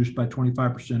it's reduced by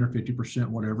 25% or 50%,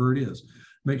 whatever it is.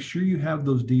 Make sure you have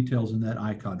those details in that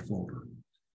ICOD folder.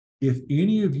 If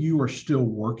any of you are still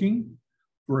working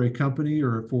for a company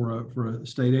or for a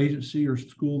state agency or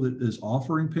school that is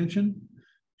offering pension,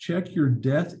 check your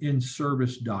death in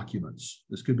service documents.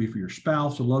 This could be for your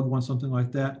spouse, a loved one, something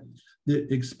like that,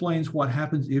 that explains what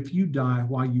happens if you die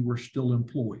while you were still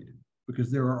employed,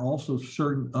 because there are also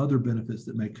certain other benefits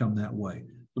that may come that way.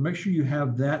 So make sure you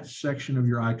have that section of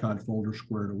your ICOD folder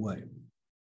squared away.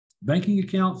 Banking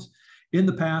accounts, in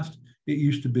the past, it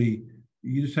used to be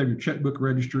you just have your checkbook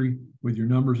registry with your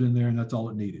numbers in there, and that's all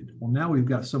it needed. Well, now we've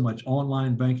got so much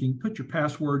online banking. Put your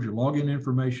password, your login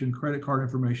information, credit card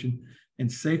information,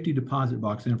 and safety deposit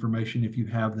box information if you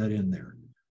have that in there.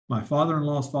 My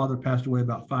father-in-law's father passed away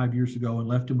about 5 years ago and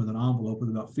left him with an envelope with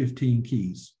about 15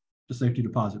 keys to safety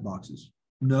deposit boxes.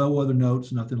 No other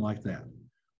notes, nothing like that.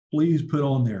 Please put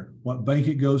on there what bank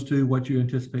it goes to, what you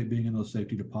anticipate being in those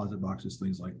safety deposit boxes,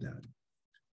 things like that.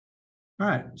 All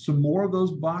right, some more of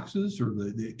those boxes or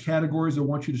the categories I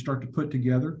want you to start to put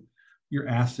together. Your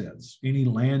assets, any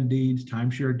land deeds,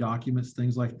 timeshare documents,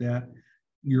 things like that.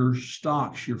 Your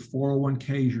stocks, your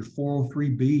 401ks, your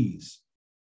 403bs,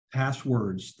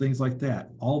 passwords, things like that.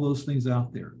 All those things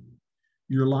out there.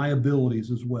 Your liabilities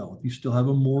as well. If you still have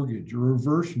a mortgage or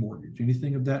reverse mortgage,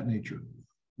 anything of that nature.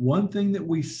 One thing that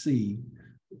we see,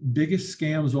 biggest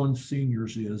scams on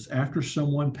seniors is after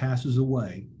someone passes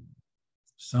away,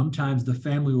 sometimes the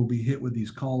family will be hit with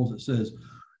these calls that says,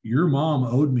 your mom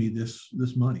owed me this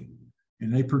money.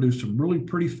 And they produce some really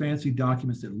pretty fancy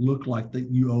documents that look like that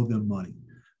you owe them money.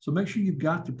 So make sure you've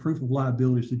got the proof of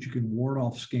liability so that you can ward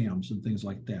off scams and things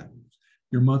like that.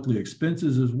 Your monthly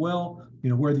expenses as well,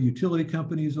 where the utility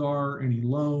companies are, any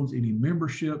loans, any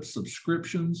memberships,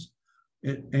 subscriptions.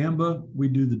 At AMBA, we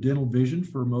do the dental vision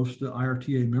for most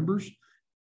IRTA members.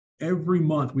 Every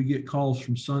month we get calls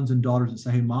from sons and daughters that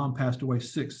say, hey, mom passed away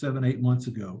 6, 7, 8 months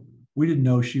ago. We didn't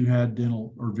know she had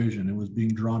dental or vision. It was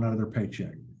being drawn out of their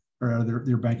paycheck or out of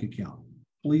their bank account.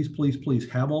 Please, please, please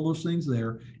have all those things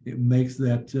there. It makes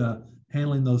that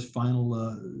handling those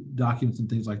final documents and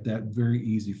things like that very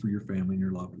easy for your family and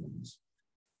your loved ones.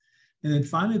 And then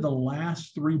finally, the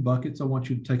last 3 buckets I want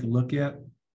you to take a look at.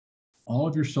 All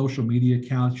of your social media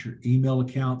accounts, your email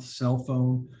accounts, cell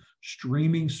phone,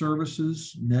 streaming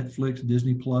services, Netflix,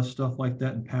 Disney Plus, stuff like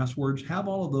that, and passwords. Have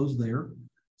all of those there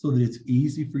so that it's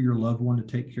easy for your loved one to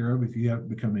take care of if you have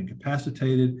become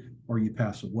incapacitated or you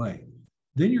pass away.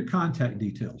 Then your contact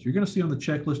details. You're going to see on the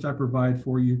checklist I provide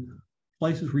for you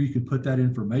places where you can put that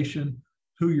information,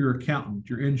 who your accountant,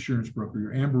 your insurance broker,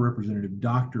 your AMBA representative,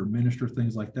 doctor, minister,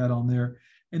 things like that on there,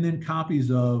 and then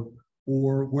copies of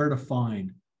or where to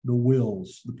find the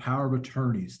wills, the power of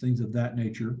attorneys, things of that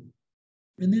nature.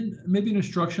 And then maybe an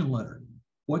instruction letter,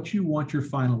 what you want your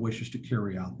final wishes to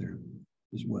carry out there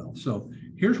as well. So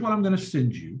here's what I'm going to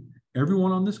send you.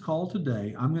 Everyone on this call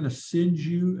today, I'm going to send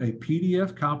you a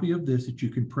PDF copy of this that you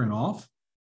can print off.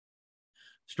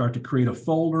 Start to create a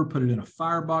folder, put it in a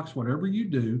firebox, whatever you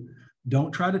do.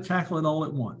 Don't try to tackle it all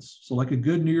at once. So like a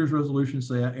good New Year's resolution,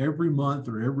 say every month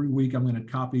or every week, I'm going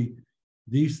to copy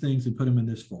these things and put them in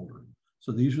this folder.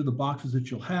 So these are the boxes that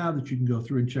you'll have that you can go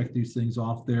through and check these things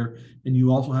off there. And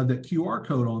you also have that QR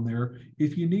code on there.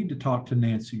 If you need to talk to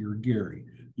Nancy or Gary,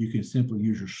 you can simply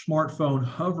use your smartphone,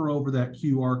 hover over that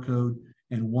QR code,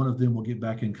 and one of them will get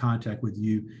back in contact with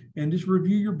you and just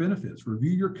review your benefits,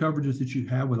 review your coverages that you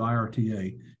have with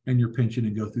IRTA and your pension,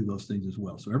 and go through those things as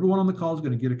well. So everyone on the call is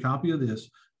going to get a copy of this,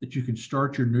 that you can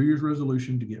start your New Year's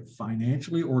resolution to get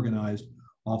financially organized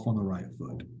off on the right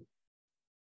foot.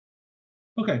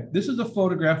 Okay, this is a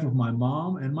photograph of my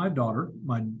mom and my daughter.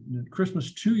 My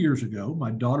Christmas 2 years ago. My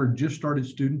daughter just started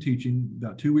student teaching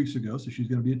about 2 weeks ago, so she's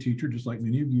going to be a teacher, just like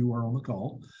many of you are on the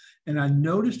call. And I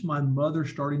noticed my mother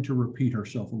starting to repeat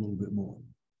herself a little bit more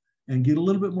and get a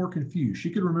little bit more confused.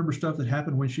 She could remember stuff that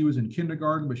happened when she was in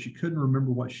kindergarten, but she couldn't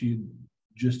remember what she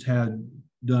just had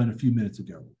done a few minutes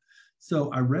ago.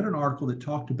 So I read an article that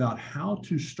talked about how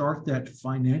to start that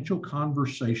financial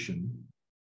conversation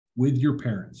with your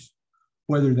parents.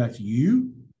 Whether that's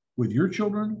you with your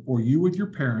children or you with your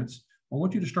parents, I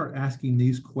want you to start asking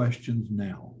these questions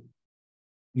now.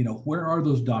 You know, where are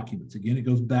those documents? Again, it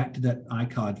goes back to that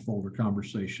ICOD folder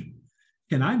conversation.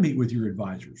 Can I meet with your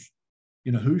advisors?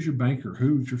 You know, who's your banker?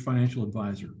 Who's your financial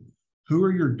advisor? Who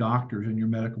are your doctors and your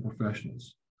medical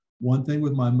professionals? One thing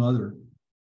with my mother,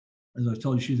 as I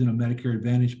told you, she's in a Medicare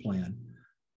Advantage plan.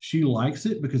 She likes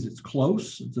it because it's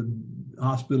close. It's a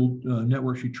hospital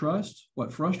network she trusts.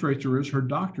 What frustrates her is her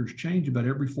doctors change about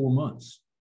every 4 months.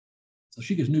 So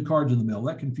she gets new cards in the mail.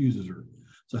 That confuses her.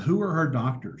 So who are her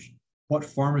doctors? What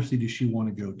pharmacy does she want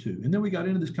to go to? And then we got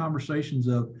into these conversations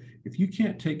of, if you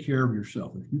can't take care of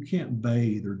yourself, if you can't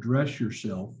bathe or dress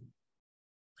yourself,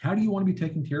 how do you want to be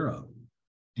taken care of?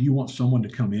 Do you want someone to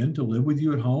come in to live with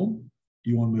you at home?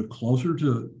 Do you want to move closer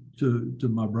to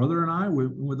my brother and I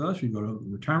with us? You go to a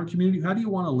retirement community. How do you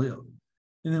want to live?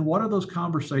 And then what are those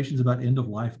conversations about end of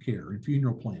life care and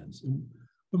funeral plans? And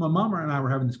when my mom and I were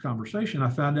having this conversation, I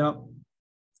found out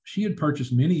she had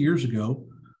purchased many years ago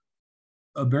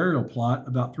a burial plot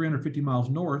about 350 miles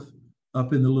north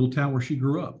up in the little town where she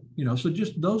grew up. You know, so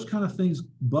just those kind of things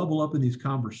bubble up in these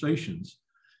conversations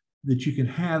that you can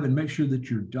have, and make sure that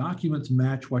your documents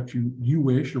match what you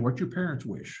wish or what your parents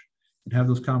wish, and have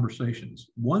those conversations.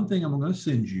 One thing I'm going to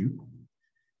send you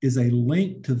is a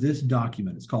link to this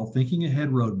document. It's called Thinking Ahead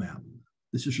Roadmap.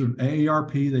 This is from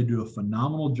AARP. They do a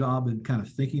phenomenal job in kind of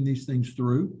thinking these things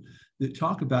through, that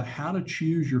talk about how to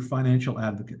choose your financial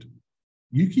advocate.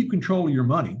 You keep control of your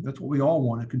money. That's what we all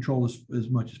want to control as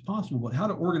much as possible, but how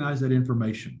to organize that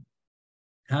information,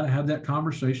 how to have that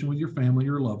conversation with your family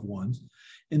or loved ones.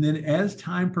 And then as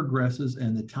time progresses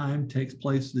and the time takes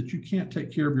place that you can't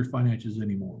take care of your finances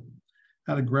anymore,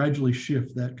 how to gradually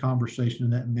shift that conversation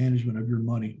and that management of your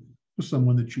money to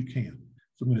someone that you can.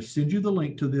 So I'm going to send you the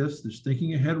link to this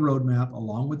Thinking Ahead Roadmap,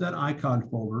 along with that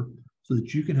ICOD folder, so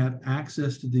that you can have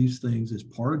access to these things as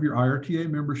part of your IRTA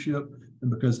membership, and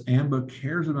because AMBA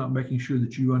cares about making sure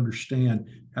that you understand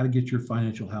how to get your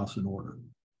financial house in order.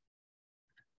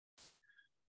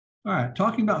 All right,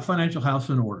 talking about financial house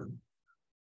in order.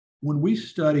 When we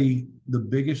study the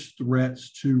biggest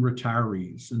threats to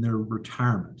retirees and their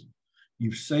retirement,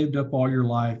 you've saved up all your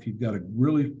life, you've got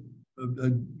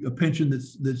a pension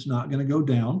that's not going to go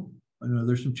down. I know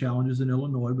there's some challenges in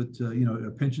Illinois, but you know,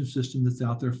 a pension system that's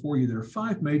out there for you. There are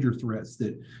 5 major threats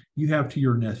that you have to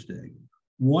your nest egg.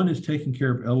 One is taking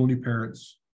care of elderly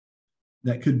parents.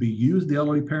 That could be you as the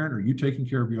elderly parent, or you taking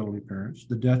care of your elderly parents.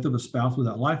 The death of a spouse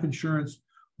without life insurance,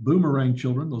 boomerang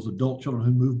children, those adult children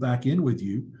who move back in with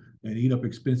you and eat up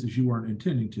expenses you weren't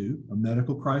intending to, a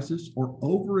medical crisis, or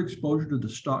overexposure to the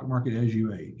stock market as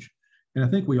you age. And I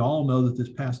think we all know that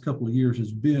this past couple of years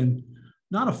has been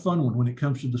not a fun one when it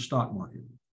comes to the stock market.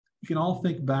 You can all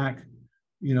think back,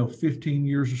 you know, 15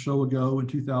 years or so ago in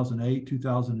 2008,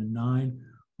 2009,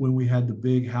 when we had the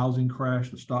big housing crash,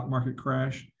 the stock market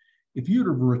crash. If you'd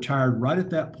have retired right at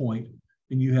that point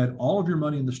and you had all of your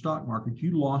money in the stock market,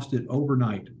 you lost it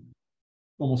overnight,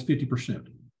 almost 50%.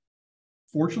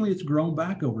 Fortunately, it's grown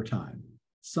back over time.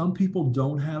 Some people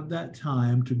don't have that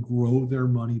time to grow their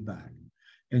money back.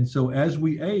 And so as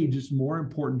we age, it's more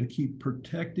important to keep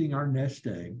protecting our nest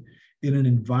egg in an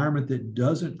environment that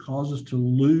doesn't cause us to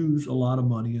lose a lot of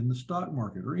money in the stock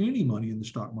market, or any money in the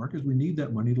stock market, as we need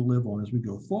that money to live on as we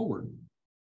go forward.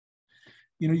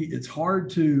 You know, it's hard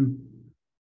to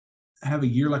have a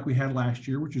year like we had last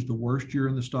year, which is the worst year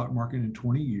in the stock market in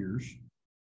 20 years,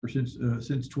 or since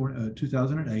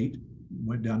 2008,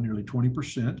 went down nearly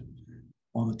 20%.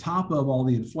 On the top of all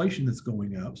the inflation that's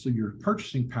going up, so your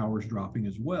purchasing power is dropping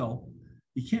as well.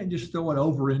 You can't just throw it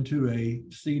over into a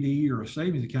CD or a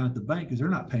savings account at the bank, because they're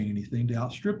not paying anything to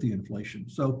outstrip the inflation.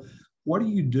 So what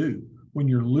do? when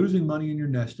you're losing money in your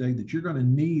nest egg that you're going to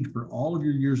need for all of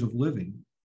your years of living,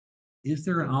 is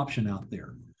there an option out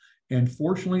there? And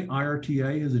fortunately,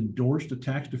 IRTA has endorsed a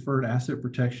tax-deferred asset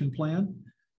protection plan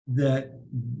that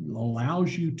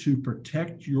allows you to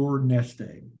protect your nest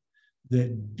egg,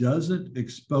 that doesn't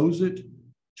expose it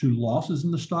to losses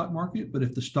in the stock market, but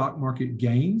if the stock market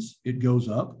gains, it goes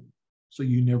up. So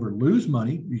you never lose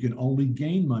money, you can only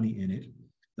gain money in it.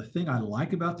 The thing I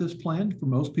like about this plan for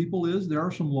most people is there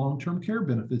are some long-term care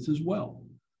benefits as well.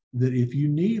 That if you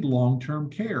need long-term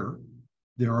care,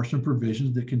 there are some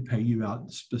provisions that can pay you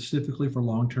out specifically for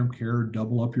long-term care,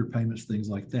 double up your payments, things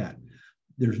like that.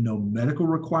 There's no medical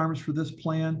requirements for this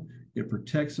plan. It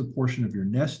protects a portion of your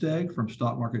nest egg from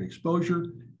stock market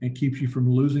exposure and keeps you from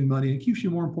losing money and keeps you,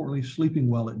 more importantly, sleeping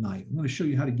well at night. I'm going to show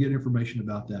you how to get information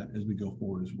about that as we go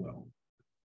forward as well.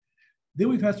 Then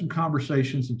we've had some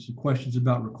conversations and some questions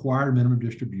about required minimum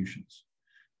distributions.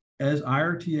 As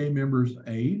IRTA members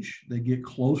age, they get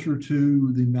closer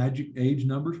to the magic age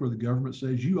numbers where the government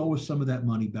says you owe us some of that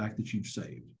money back that you've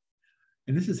saved.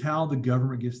 And this is how the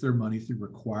government gets their money, through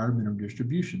required minimum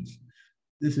distributions.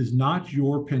 This is not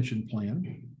your pension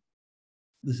plan.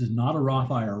 This is not a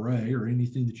Roth IRA or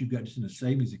anything that you've got just in a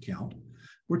savings account.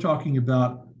 We're talking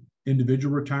about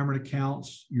individual retirement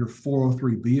accounts, your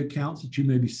 403B accounts that you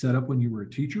maybe set up when you were a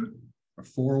teacher, a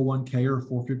 401k or a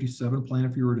 457 plan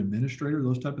if you were an administrator,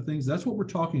 those type of things. That's what we're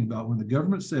talking about when the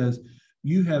government says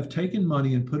you have taken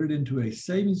money and put it into a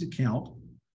savings account,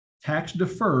 tax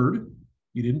deferred.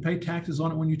 You didn't pay taxes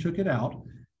on it when you took it out.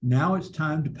 Now it's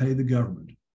time to pay the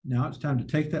government. Now it's time to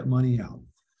take that money out.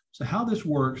 So how this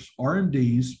works,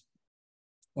 RMDs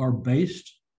are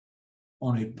based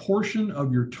on a portion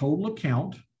of your total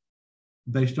account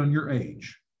based on your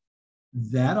age.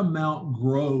 That amount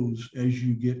grows as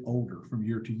you get older from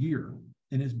year to year,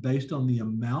 and it's based on the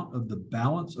amount of the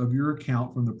balance of your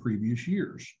account from the previous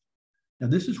years. Now,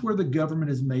 this is where the government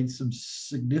has made some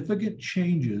significant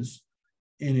changes,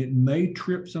 and it may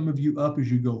trip some of you up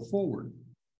as you go forward.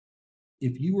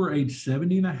 If you were age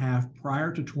 70 and a half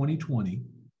prior to 2020,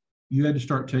 you had to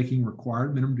start taking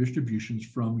required minimum distributions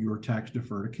from your tax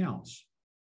deferred accounts.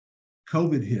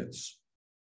 COVID hits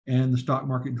and the stock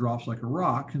market drops like a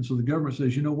rock. And so the government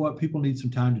says, you know what, people need some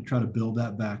time to try to build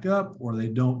that back up, or they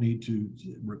don't need to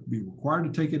be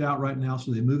required to take it out right now.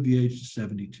 So they moved the age to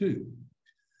 72.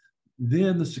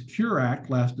 Then the Secure Act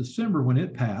last December, when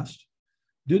it passed,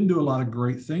 didn't do a lot of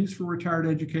great things for retired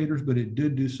educators, but it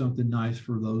did do something nice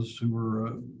for those who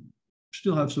were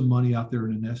still have some money out there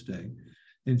in a nest egg.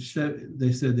 And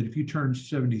they said that if you turn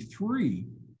 73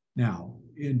 now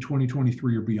in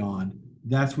 2023 or beyond,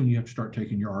 that's when you have to start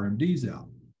taking your RMDs out.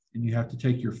 And you have to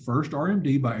take your first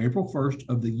RMD by April 1st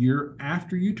of the year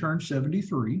after you turn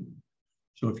 73.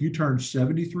 So if you turn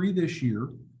 73 this year,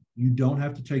 you don't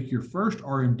have to take your first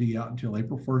RMD out until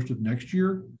April 1st of next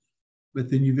year. But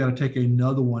then you've got to take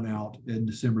another one out in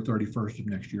December 31st of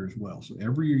next year as well. So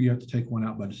every year you have to take one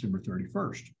out by December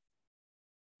 31st.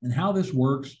 And how this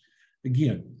works,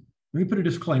 again, let me put a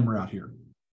disclaimer out here.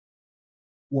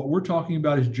 What we're talking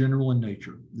about is general in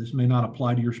nature. This may not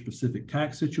apply to your specific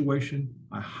tax situation.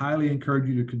 I highly encourage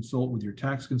you to consult with your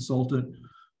tax consultant,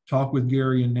 talk with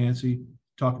Gary and Nancy,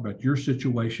 talk about your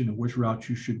situation and which route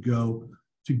you should go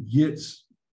to get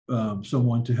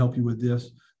someone to help you with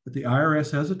this. But the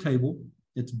IRS has a table.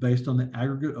 It's based on the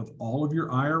aggregate of all of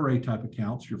your IRA type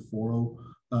accounts, your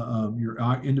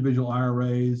your individual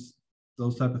IRAs,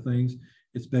 those type of things.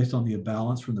 It's based on the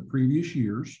balance from the previous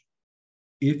years.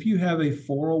 If you have a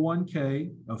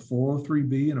 401k, a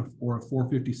 403b, or a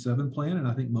 457 plan, and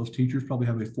I think most teachers probably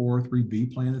have a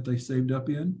 403b plan that they saved up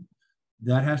in,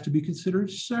 that has to be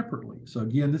considered separately. So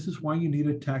again, this is why you need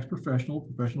a tax professional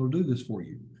to do this for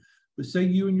you. But say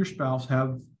you and your spouse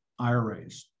have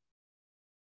IRAs,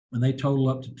 and they total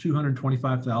up to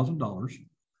 $225,000.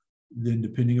 Then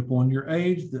depending upon your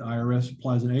age, the IRS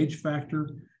applies an age factor,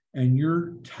 and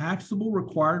your taxable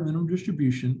required minimum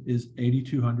distribution is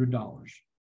 $8,200.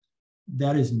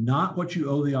 That is not what you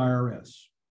owe the IRS.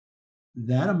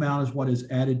 That amount is what is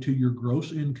added to your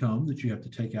gross income that you have to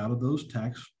take out of those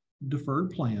tax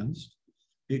deferred plans.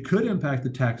 It could impact the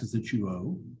taxes that you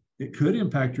owe. It could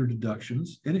impact your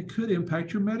deductions, and it could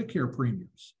impact your Medicare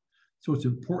premiums. So it's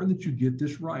important that you get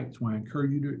this right. That's why I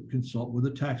encourage you to consult with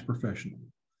a tax professional.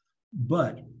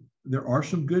 But there are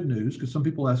some good news, because some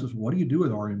people ask us, what do you do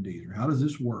with RMDs, or how does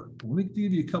this work? Let me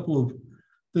give you a couple of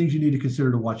things you need to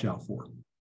consider to watch out for.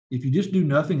 If you just do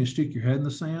nothing and stick your head in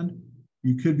the sand,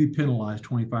 you could be penalized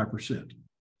 25%.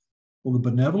 Well, the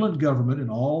benevolent government and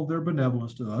all their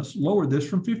benevolence to us lowered this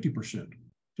from 50%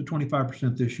 to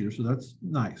 25% this year. So that's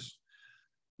nice.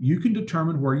 you can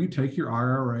determine where you take your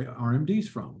IRA RMDs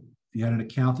from. If you had an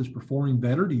account that's performing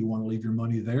better, do you want to leave your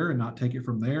money there and not take it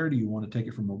from there? Do you want to take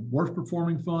it from a worse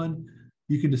performing fund?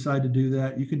 You can decide to do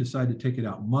that. You can decide to take it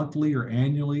out monthly or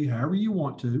annually, however you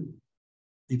want to.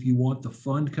 If you want the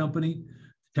fund company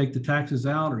to take the taxes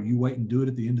out, or you wait and do it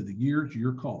at the end of the year, it's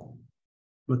your call.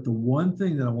 But the one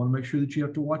thing that I want to make sure that you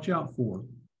have to watch out for,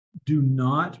 do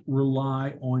not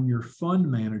rely on your fund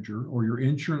manager or your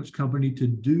insurance company to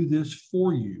do this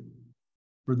for you.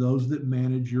 For those that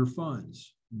manage your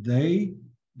funds, they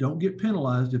don't get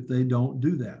penalized if they don't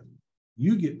do that.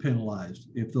 You get penalized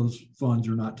if those funds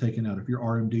are not taken out, if your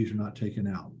RMDs are not taken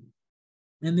out.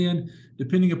 And then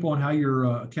depending upon how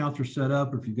your accounts are set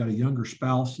up, or if you've got a younger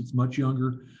spouse that's much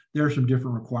younger, there are some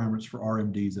different requirements for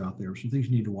RMDs out there, some things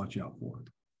you need to watch out for.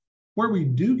 Where we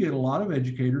do get a lot of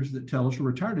educators that tell us, a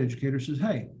retired educator says,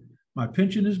 hey, my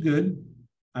pension is good,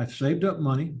 I've saved up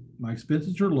money, my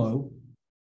expenses are low,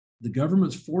 the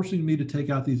government's forcing me to take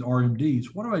out these RMDs.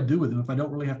 What do I do with them if I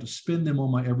don't really have to spend them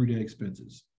on my everyday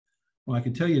expenses? Well, I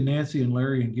can tell you, Nancy and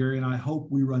Larry and Gary and I hope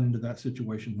we run into that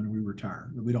situation when we retire,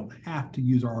 that we don't have to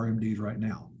use our RMDs right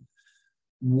now.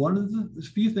 One of the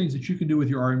few things that you can do with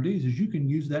your RMDs is you can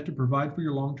use that to provide for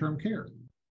your long-term care.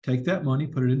 Take that money,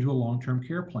 put it into a long-term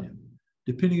care plan.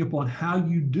 Depending upon how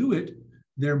you do it,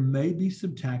 there may be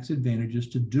some tax advantages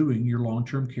to doing your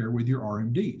long-term care with your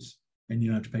RMDs, and you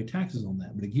don't have to pay taxes on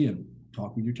that. But again,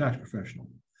 talk with your tax professional.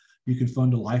 You can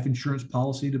fund a life insurance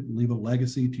policy to leave a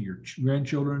legacy to your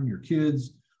grandchildren, your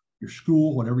kids, your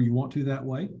school, whatever you want to that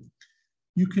way.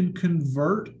 You can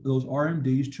convert those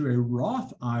RMDs to a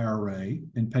Roth IRA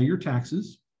and pay your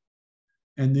taxes.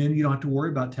 And then you don't have to worry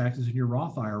about taxes in your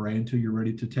Roth IRA until you're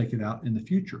ready to take it out in the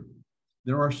future.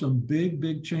 There are some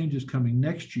big changes coming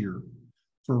next year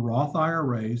for Roth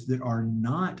IRAs that are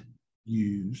not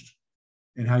used,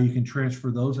 and how you can transfer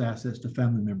those assets to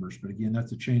family members. But again,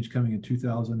 that's a change coming in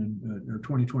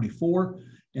 2024,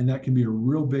 and that can be a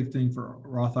real big thing for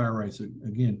Roth IRAs. So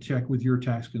again, check with your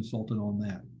tax consultant on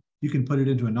that. You can put it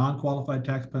into a non-qualified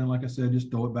tax plan, like I said,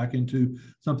 just throw it back into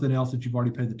something else that you've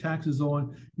already paid the taxes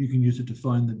on. You can use it to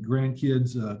fund the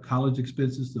grandkids' college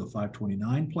expenses through a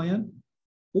 529 plan,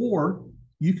 or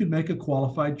you could make a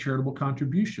qualified charitable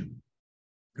contribution.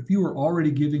 If you are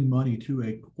already giving money to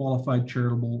a qualified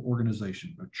charitable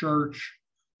organization, a church,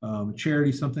 a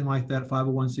charity, something like that,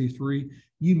 501c3,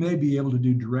 you may be able to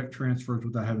do direct transfers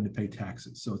without having to pay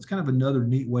taxes. So it's kind of another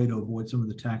neat way to avoid some of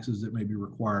the taxes that may be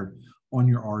required on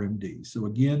your RMD. So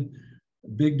again, a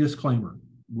big disclaimer,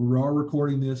 we're all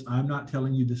recording this. I'm not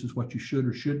telling you this is what you should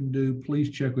or shouldn't do. Please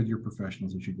check with your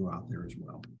professionals as you go out there as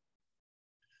well.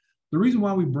 The reason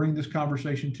why we bring this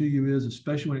conversation to you is,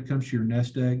 especially when it comes to your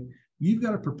nest egg, you've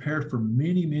got to prepare for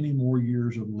many more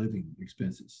years of living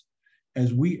expenses.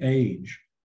 As we age,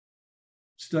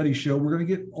 studies show we're going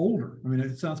to get older. I mean,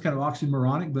 it sounds kind of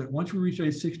oxymoronic, but once we reach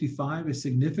age 65, a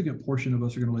significant portion of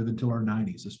us are going to live until our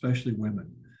 90s, especially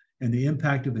women. And the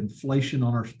impact of inflation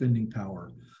on our spending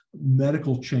power,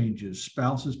 medical changes,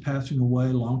 spouses passing away,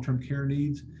 long-term care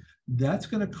needs, that's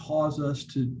going to cause us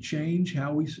to change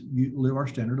how we live our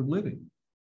standard of living.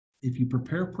 If you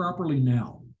prepare properly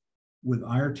now, with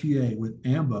IRTA, with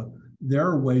AMBA, there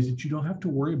are ways that you don't have to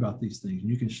worry about these things,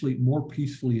 and you can sleep more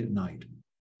peacefully at night.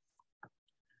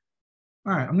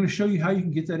 All right, I'm going to show you how you can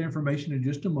get that information in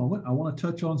just a moment. I want to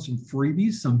touch on some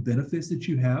freebies, some benefits that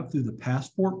you have through the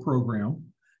Passport program.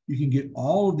 You can get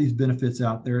all of these benefits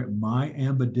out there at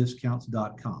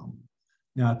myambadiscounts.com.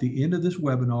 Now, at the end of this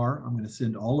webinar, I'm going to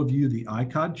send all of you the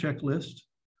ICOD checklist,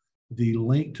 the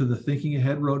link to the Thinking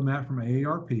Ahead roadmap from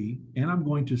AARP, and I'm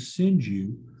going to send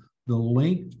you the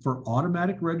link for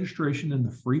automatic registration in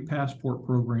the free Passport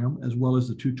program, as well as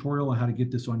the tutorial on how to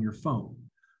get this on your phone.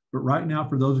 But right now,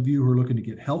 for those of you who are looking to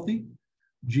get healthy,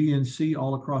 GNC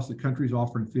all across the country is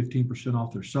offering 15%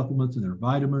 off their supplements and their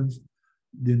vitamins.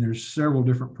 Then there's several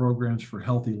different programs for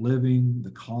healthy living,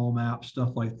 the Calm app,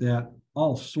 stuff like that,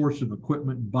 all sorts of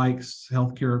equipment, bikes,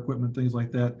 healthcare equipment, things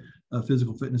like that,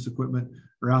 physical fitness equipment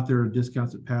are out there at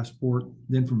discounts at Passport.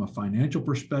 Then from a financial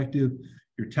perspective,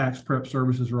 your tax prep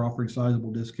services are offering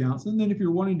sizable discounts. And then if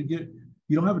you're wanting to you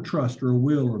don't have a trust or a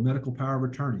will or medical power of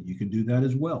attorney, you can do that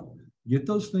as well. Get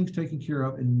those things taken care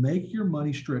of and make your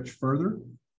money stretch further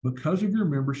because of your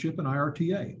membership in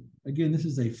IRTA. Again, this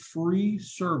is a free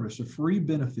service, a free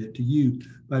benefit to you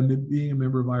by being a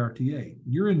member of IRTA.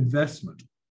 Your investment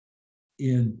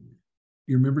in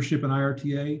your membership in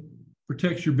IRTA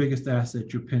protects your biggest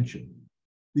asset, your pension.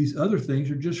 These other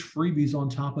things are just freebies on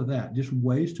top of that, just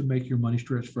ways to make your money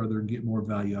stretch further and get more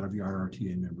value out of your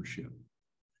IRTA membership.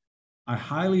 I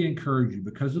highly encourage you,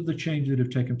 because of the changes that have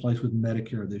taken place with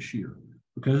Medicare this year,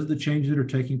 because of the changes that are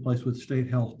taking place with state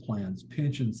health plans,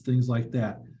 pensions, things like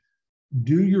that.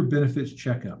 Do your benefits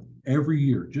checkup every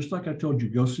year. Just like I told you,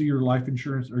 go see your life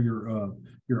insurance or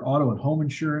your auto and home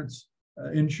insurance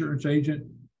agent.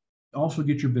 Also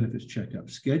get your benefits checkup.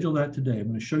 Schedule that today. I'm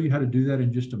going to show you how to do that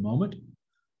in just a moment.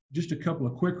 Just a couple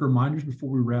of quick reminders before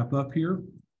we wrap up here.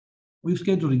 We've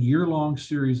scheduled a year-long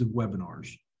series of webinars.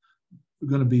 We're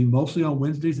going to be mostly on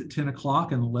Wednesdays at 10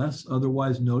 o'clock, unless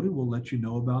otherwise noted. We'll let you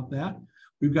know about that.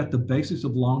 We've got the basics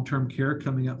of long-term care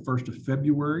coming up 1st of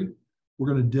February.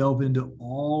 We're going to delve into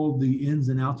all the ins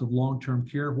and outs of long-term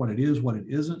care, what it is, what it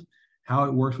isn't, how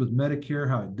it works with Medicare,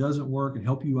 how it doesn't work, and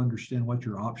help you understand what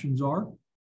your options are.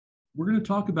 We're going to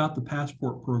talk about the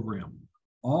Passport program,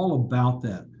 all about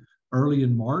that early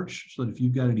in March, so that if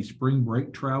you've got any spring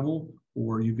break travel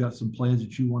or you've got some plans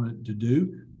that you want to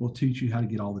do, we'll teach you how to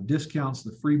get all the discounts,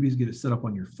 the freebies, get it set up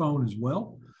on your phone as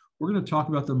well. We're going to talk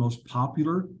about the most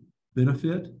popular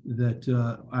benefit that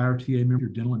IRTA member, your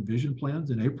dental and vision plans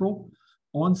in April.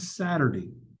 On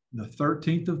Saturday, the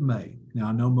 13th of May. Now,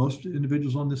 I know most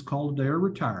individuals on this call today are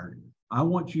retired. I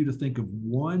want you to think of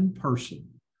one person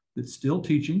that's still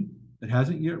teaching, that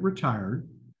hasn't yet retired,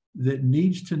 that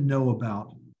needs to know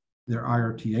about their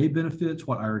IRTA benefits,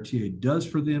 what IRTA does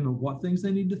for them, and what things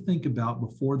they need to think about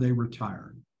before they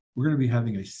retire. We're going to be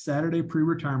having a Saturday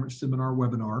pre-retirement seminar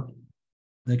webinar.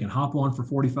 They can hop on for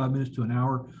 45 minutes to an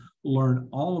hour, learn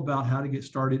all about how to get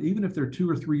started, even if they're 2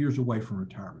 or 3 years away from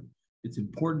retirement. It's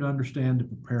important to understand to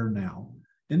prepare now.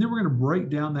 And then we're going to break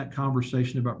down that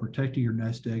conversation about protecting your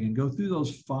nest egg and go through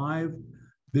those 5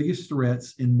 biggest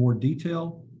threats in more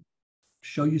detail,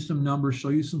 show you some numbers, show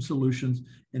you some solutions,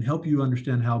 and help you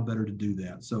understand how better to do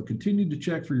that. So continue to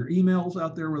check for your emails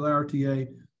out there with IRTA,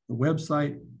 the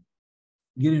website,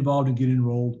 get involved and get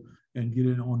enrolled, and get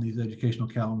in on these educational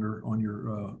calendar on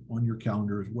your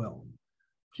calendar as well.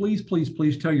 Please, please,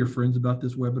 please tell your friends about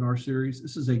this webinar series.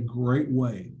 This is a great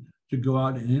way to go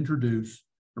out and introduce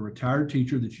a retired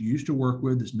teacher that you used to work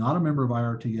with that's not a member of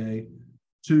IRTA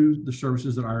to the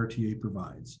services that IRTA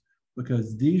provides,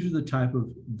 because these are the type of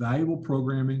valuable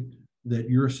programming that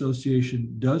your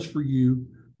association does for you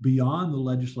beyond the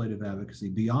legislative advocacy,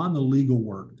 beyond the legal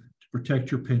work to protect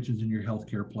your pensions and your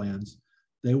healthcare plans.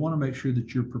 They want to make sure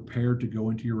that you're prepared to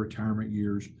go into your retirement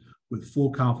years with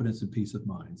full confidence and peace of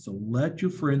mind. So let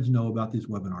your friends know about this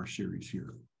webinar series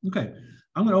here. Okay,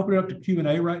 I'm going to open it up to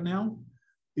Q&A right now.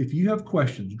 If you have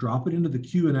questions, drop it into the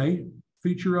Q&A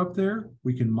feature up there.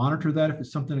 We can monitor that. If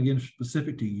it's something, again,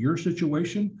 specific to your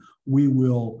situation, we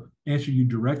will answer you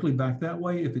directly back that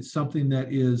way. If it's something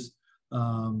that is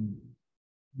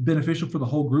beneficial for the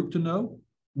whole group to know,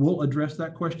 we'll address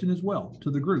that question as well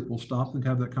to the group. We'll stop and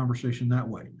have that conversation that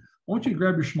way. I want you to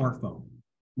grab your smartphone.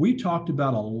 We talked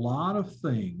about a lot of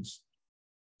things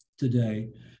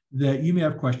today that you may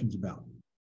have questions about.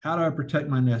 How do I protect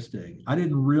my nest egg? I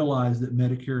didn't realize that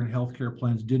Medicare and healthcare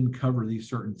plans didn't cover these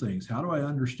certain things. How do I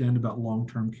understand about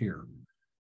long-term care?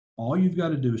 All you've got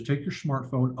to do is take your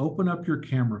smartphone, open up your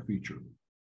camera feature,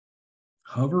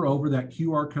 hover over that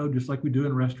QR code, just like we do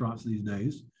in restaurants these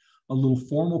days. A little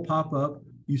form will pop up.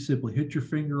 You simply hit your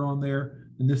finger on there.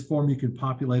 In this form, you can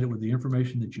populate it with the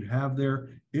information that you have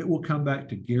there. It will come back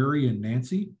to Gary and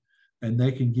Nancy, and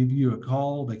they can give you a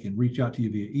call. They can reach out to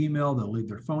you via email. They'll leave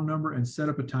their phone number and set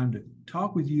up a time to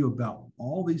talk with you about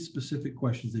all these specific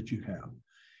questions that you have.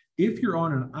 If you're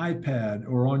on an iPad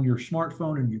or on your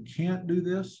smartphone and you can't do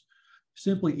this,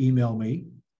 simply email me,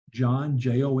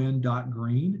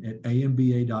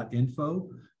 john.green@amba.info,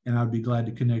 and I'd be glad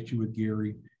to connect you with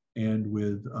Gary and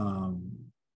with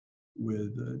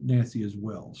Nancy as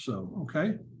well. So,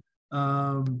 okay.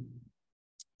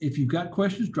 If you've got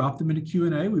questions, drop them into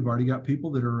Q&A. We've already got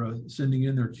people that are sending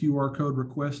in their QR code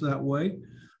requests that way.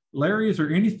 Larry, is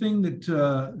there anything that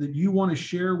that you want to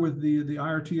share with the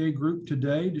IRTA group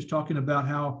today? Just talking about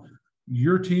how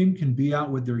your team can be out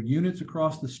with their units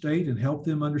across the state and help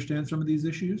them understand some of these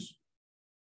issues?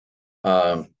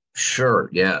 Sure.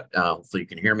 Yeah. Hopefully you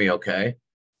can hear me okay.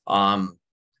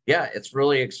 Yeah, it's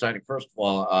really exciting. First of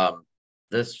all,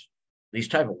 these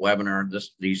type of webinar,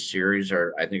 these series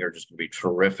I think are just going to be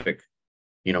terrific,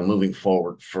 moving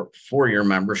forward for your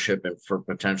membership and for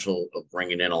potential of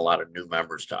bringing in a lot of new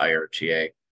members to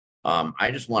IRTA.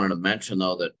 I just wanted to mention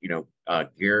though that,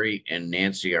 Gary and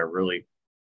Nancy are really,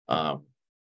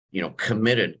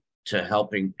 committed to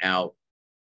helping out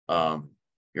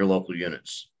your local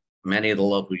units. Many of the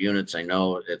local units, I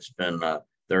know it's been,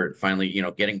 they're finally,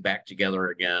 getting back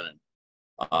together again. And,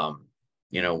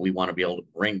 we want to be able to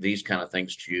bring these kind of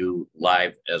things to you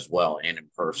live as well and in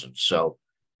person. So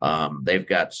they've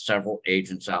got several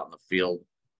agents out in the field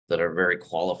that are very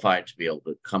qualified to be able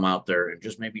to come out there and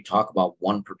just maybe talk about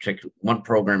one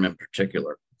program in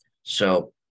particular.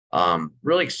 So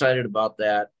really excited about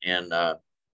that. And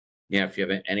yeah, if you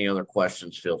have any other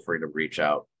questions, feel free to reach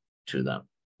out to them.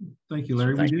 Thank you,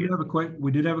 Larry. So thank you.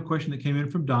 We did have a question that came in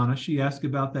from Donna. She asked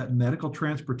about that medical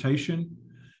transportation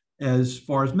as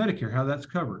far as Medicare, how that's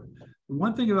covered.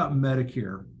 One thing about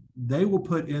Medicare, they will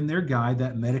put in their guide,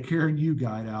 that Medicare and You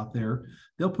guide out there,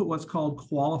 they'll put what's called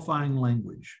qualifying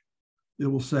language. It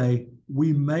will say,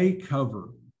 we may cover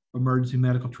emergency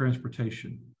medical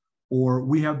transportation, or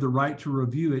we have the right to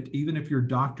review it even if your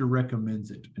doctor recommends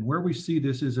it. And where we see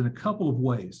this is in a couple of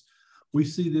ways. We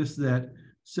see this that,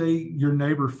 say your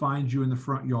neighbor finds you in the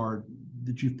front yard,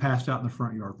 that you've passed out in the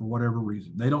front yard for whatever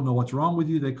reason. They don't know what's wrong with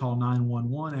you. They call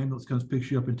 911, ambulance comes, picks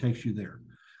you up and takes you there.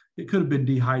 It could have been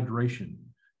dehydration.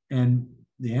 And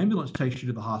the ambulance takes you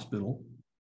to the hospital,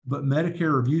 but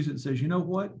Medicare reviews it and says, you know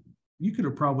what? You could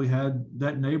have probably had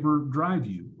that neighbor drive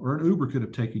you, or an Uber could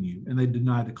have taken you, and they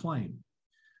deny the claim.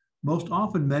 Most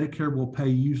often, Medicare will pay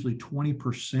usually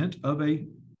 20% of a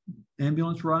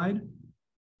ambulance ride.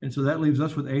 And so that leaves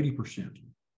us with 80%.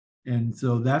 And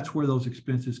so that's where those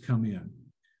expenses come in.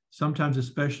 Sometimes,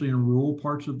 especially in rural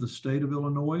parts of the state of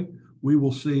Illinois, we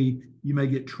will see you may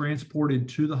get transported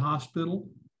to the hospital,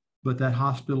 but that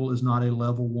hospital is not a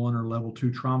level 1 or level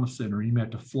 2 trauma center. You may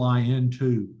have to fly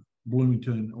into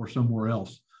Bloomington or somewhere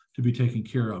else to be taken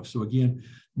care of. So again,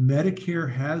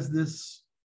 Medicare has this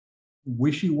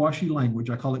wishy-washy language.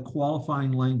 I call it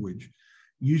qualifying language.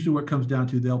 Usually what it comes down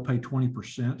to, they'll pay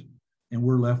 20% and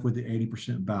we're left with the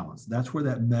 80% balance. That's where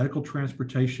that medical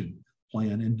transportation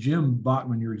plan, and Jim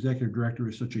Bachman, your executive director,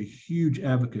 is such a huge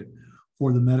advocate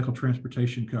for the medical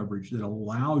transportation coverage that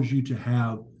allows you to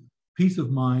have peace of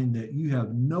mind that you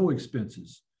have no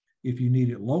expenses if you need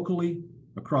it locally,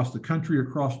 across the country,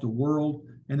 across the world.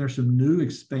 And there's some new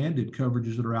expanded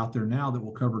coverages that are out there now that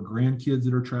will cover grandkids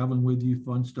that are traveling with you,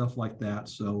 fun stuff like that.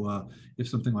 So if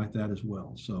something like that as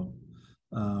well. So,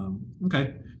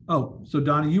 okay. Oh, so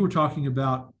Donnie, you were talking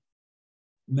about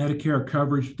Medicare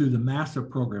coverage through the MASSA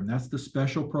program. That's the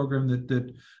special program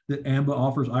that AMBA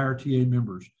offers IRTA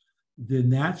members. Then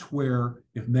that's where,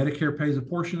 if Medicare pays a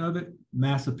portion of it,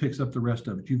 MASSA picks up the rest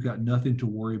of it. You've got nothing to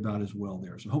worry about as well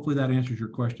there. So hopefully that answers your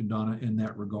question, Donna, in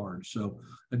that regard. So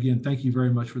again, thank you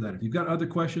very much for that. If you've got other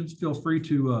questions, feel free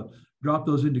to drop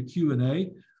those into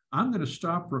Q&A. I'm going to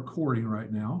stop recording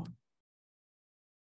right now.